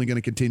 They're only going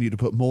to continue to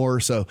put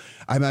more. So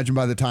I imagine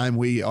by the time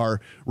we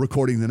are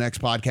recording the next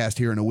podcast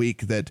here in a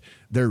week that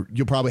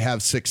you'll probably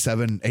have 600,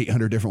 700,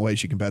 800 different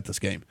ways you can bet this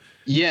game.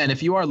 Yeah, and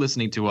if you are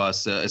listening to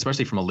us,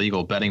 especially from a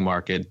legal betting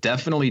market,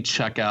 definitely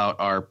check out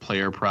our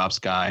player props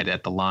guide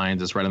at the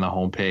Lines. It's right on the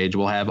homepage.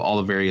 We'll have all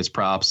the various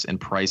props and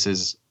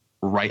prices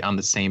right on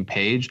the same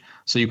page,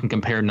 so you can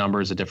compare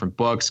numbers at different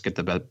books, get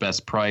the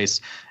best price,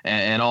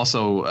 and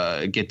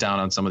also get down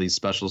on some of these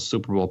special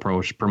Super Bowl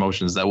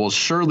promotions that will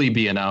surely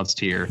be announced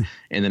here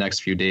in the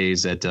next few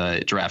days at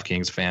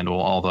DraftKings, FanDuel,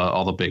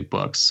 all the big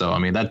books. So I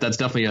mean that's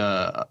definitely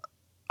a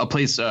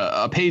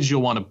page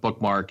you'll want to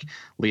bookmark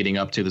leading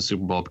up to the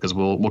Super Bowl, because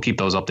we'll keep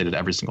those updated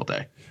every single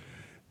day.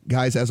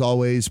 Guys, as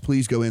always,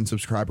 please go in,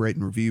 subscribe, rate,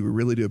 and review. We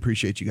really do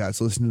appreciate you guys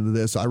listening to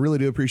this. I really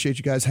do appreciate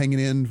you guys hanging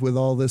in with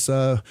all this,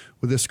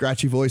 with this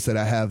scratchy voice that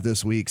I have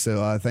this week.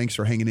 So thanks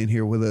for hanging in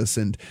here with us.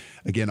 And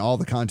again, all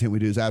the content we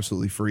do is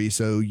absolutely free.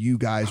 So you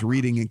guys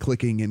reading and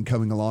clicking and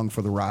coming along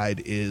for the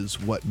ride is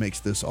what makes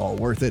this all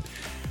worth it.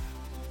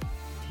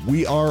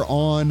 We are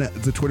on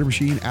the Twitter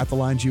machine at The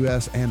Lines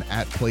US and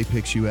at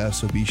PlayPicksUS.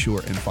 So be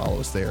sure and follow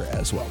us there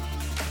as well.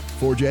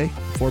 For Jay,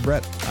 for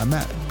Brett, I'm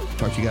Matt.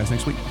 Talk to you guys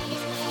next week.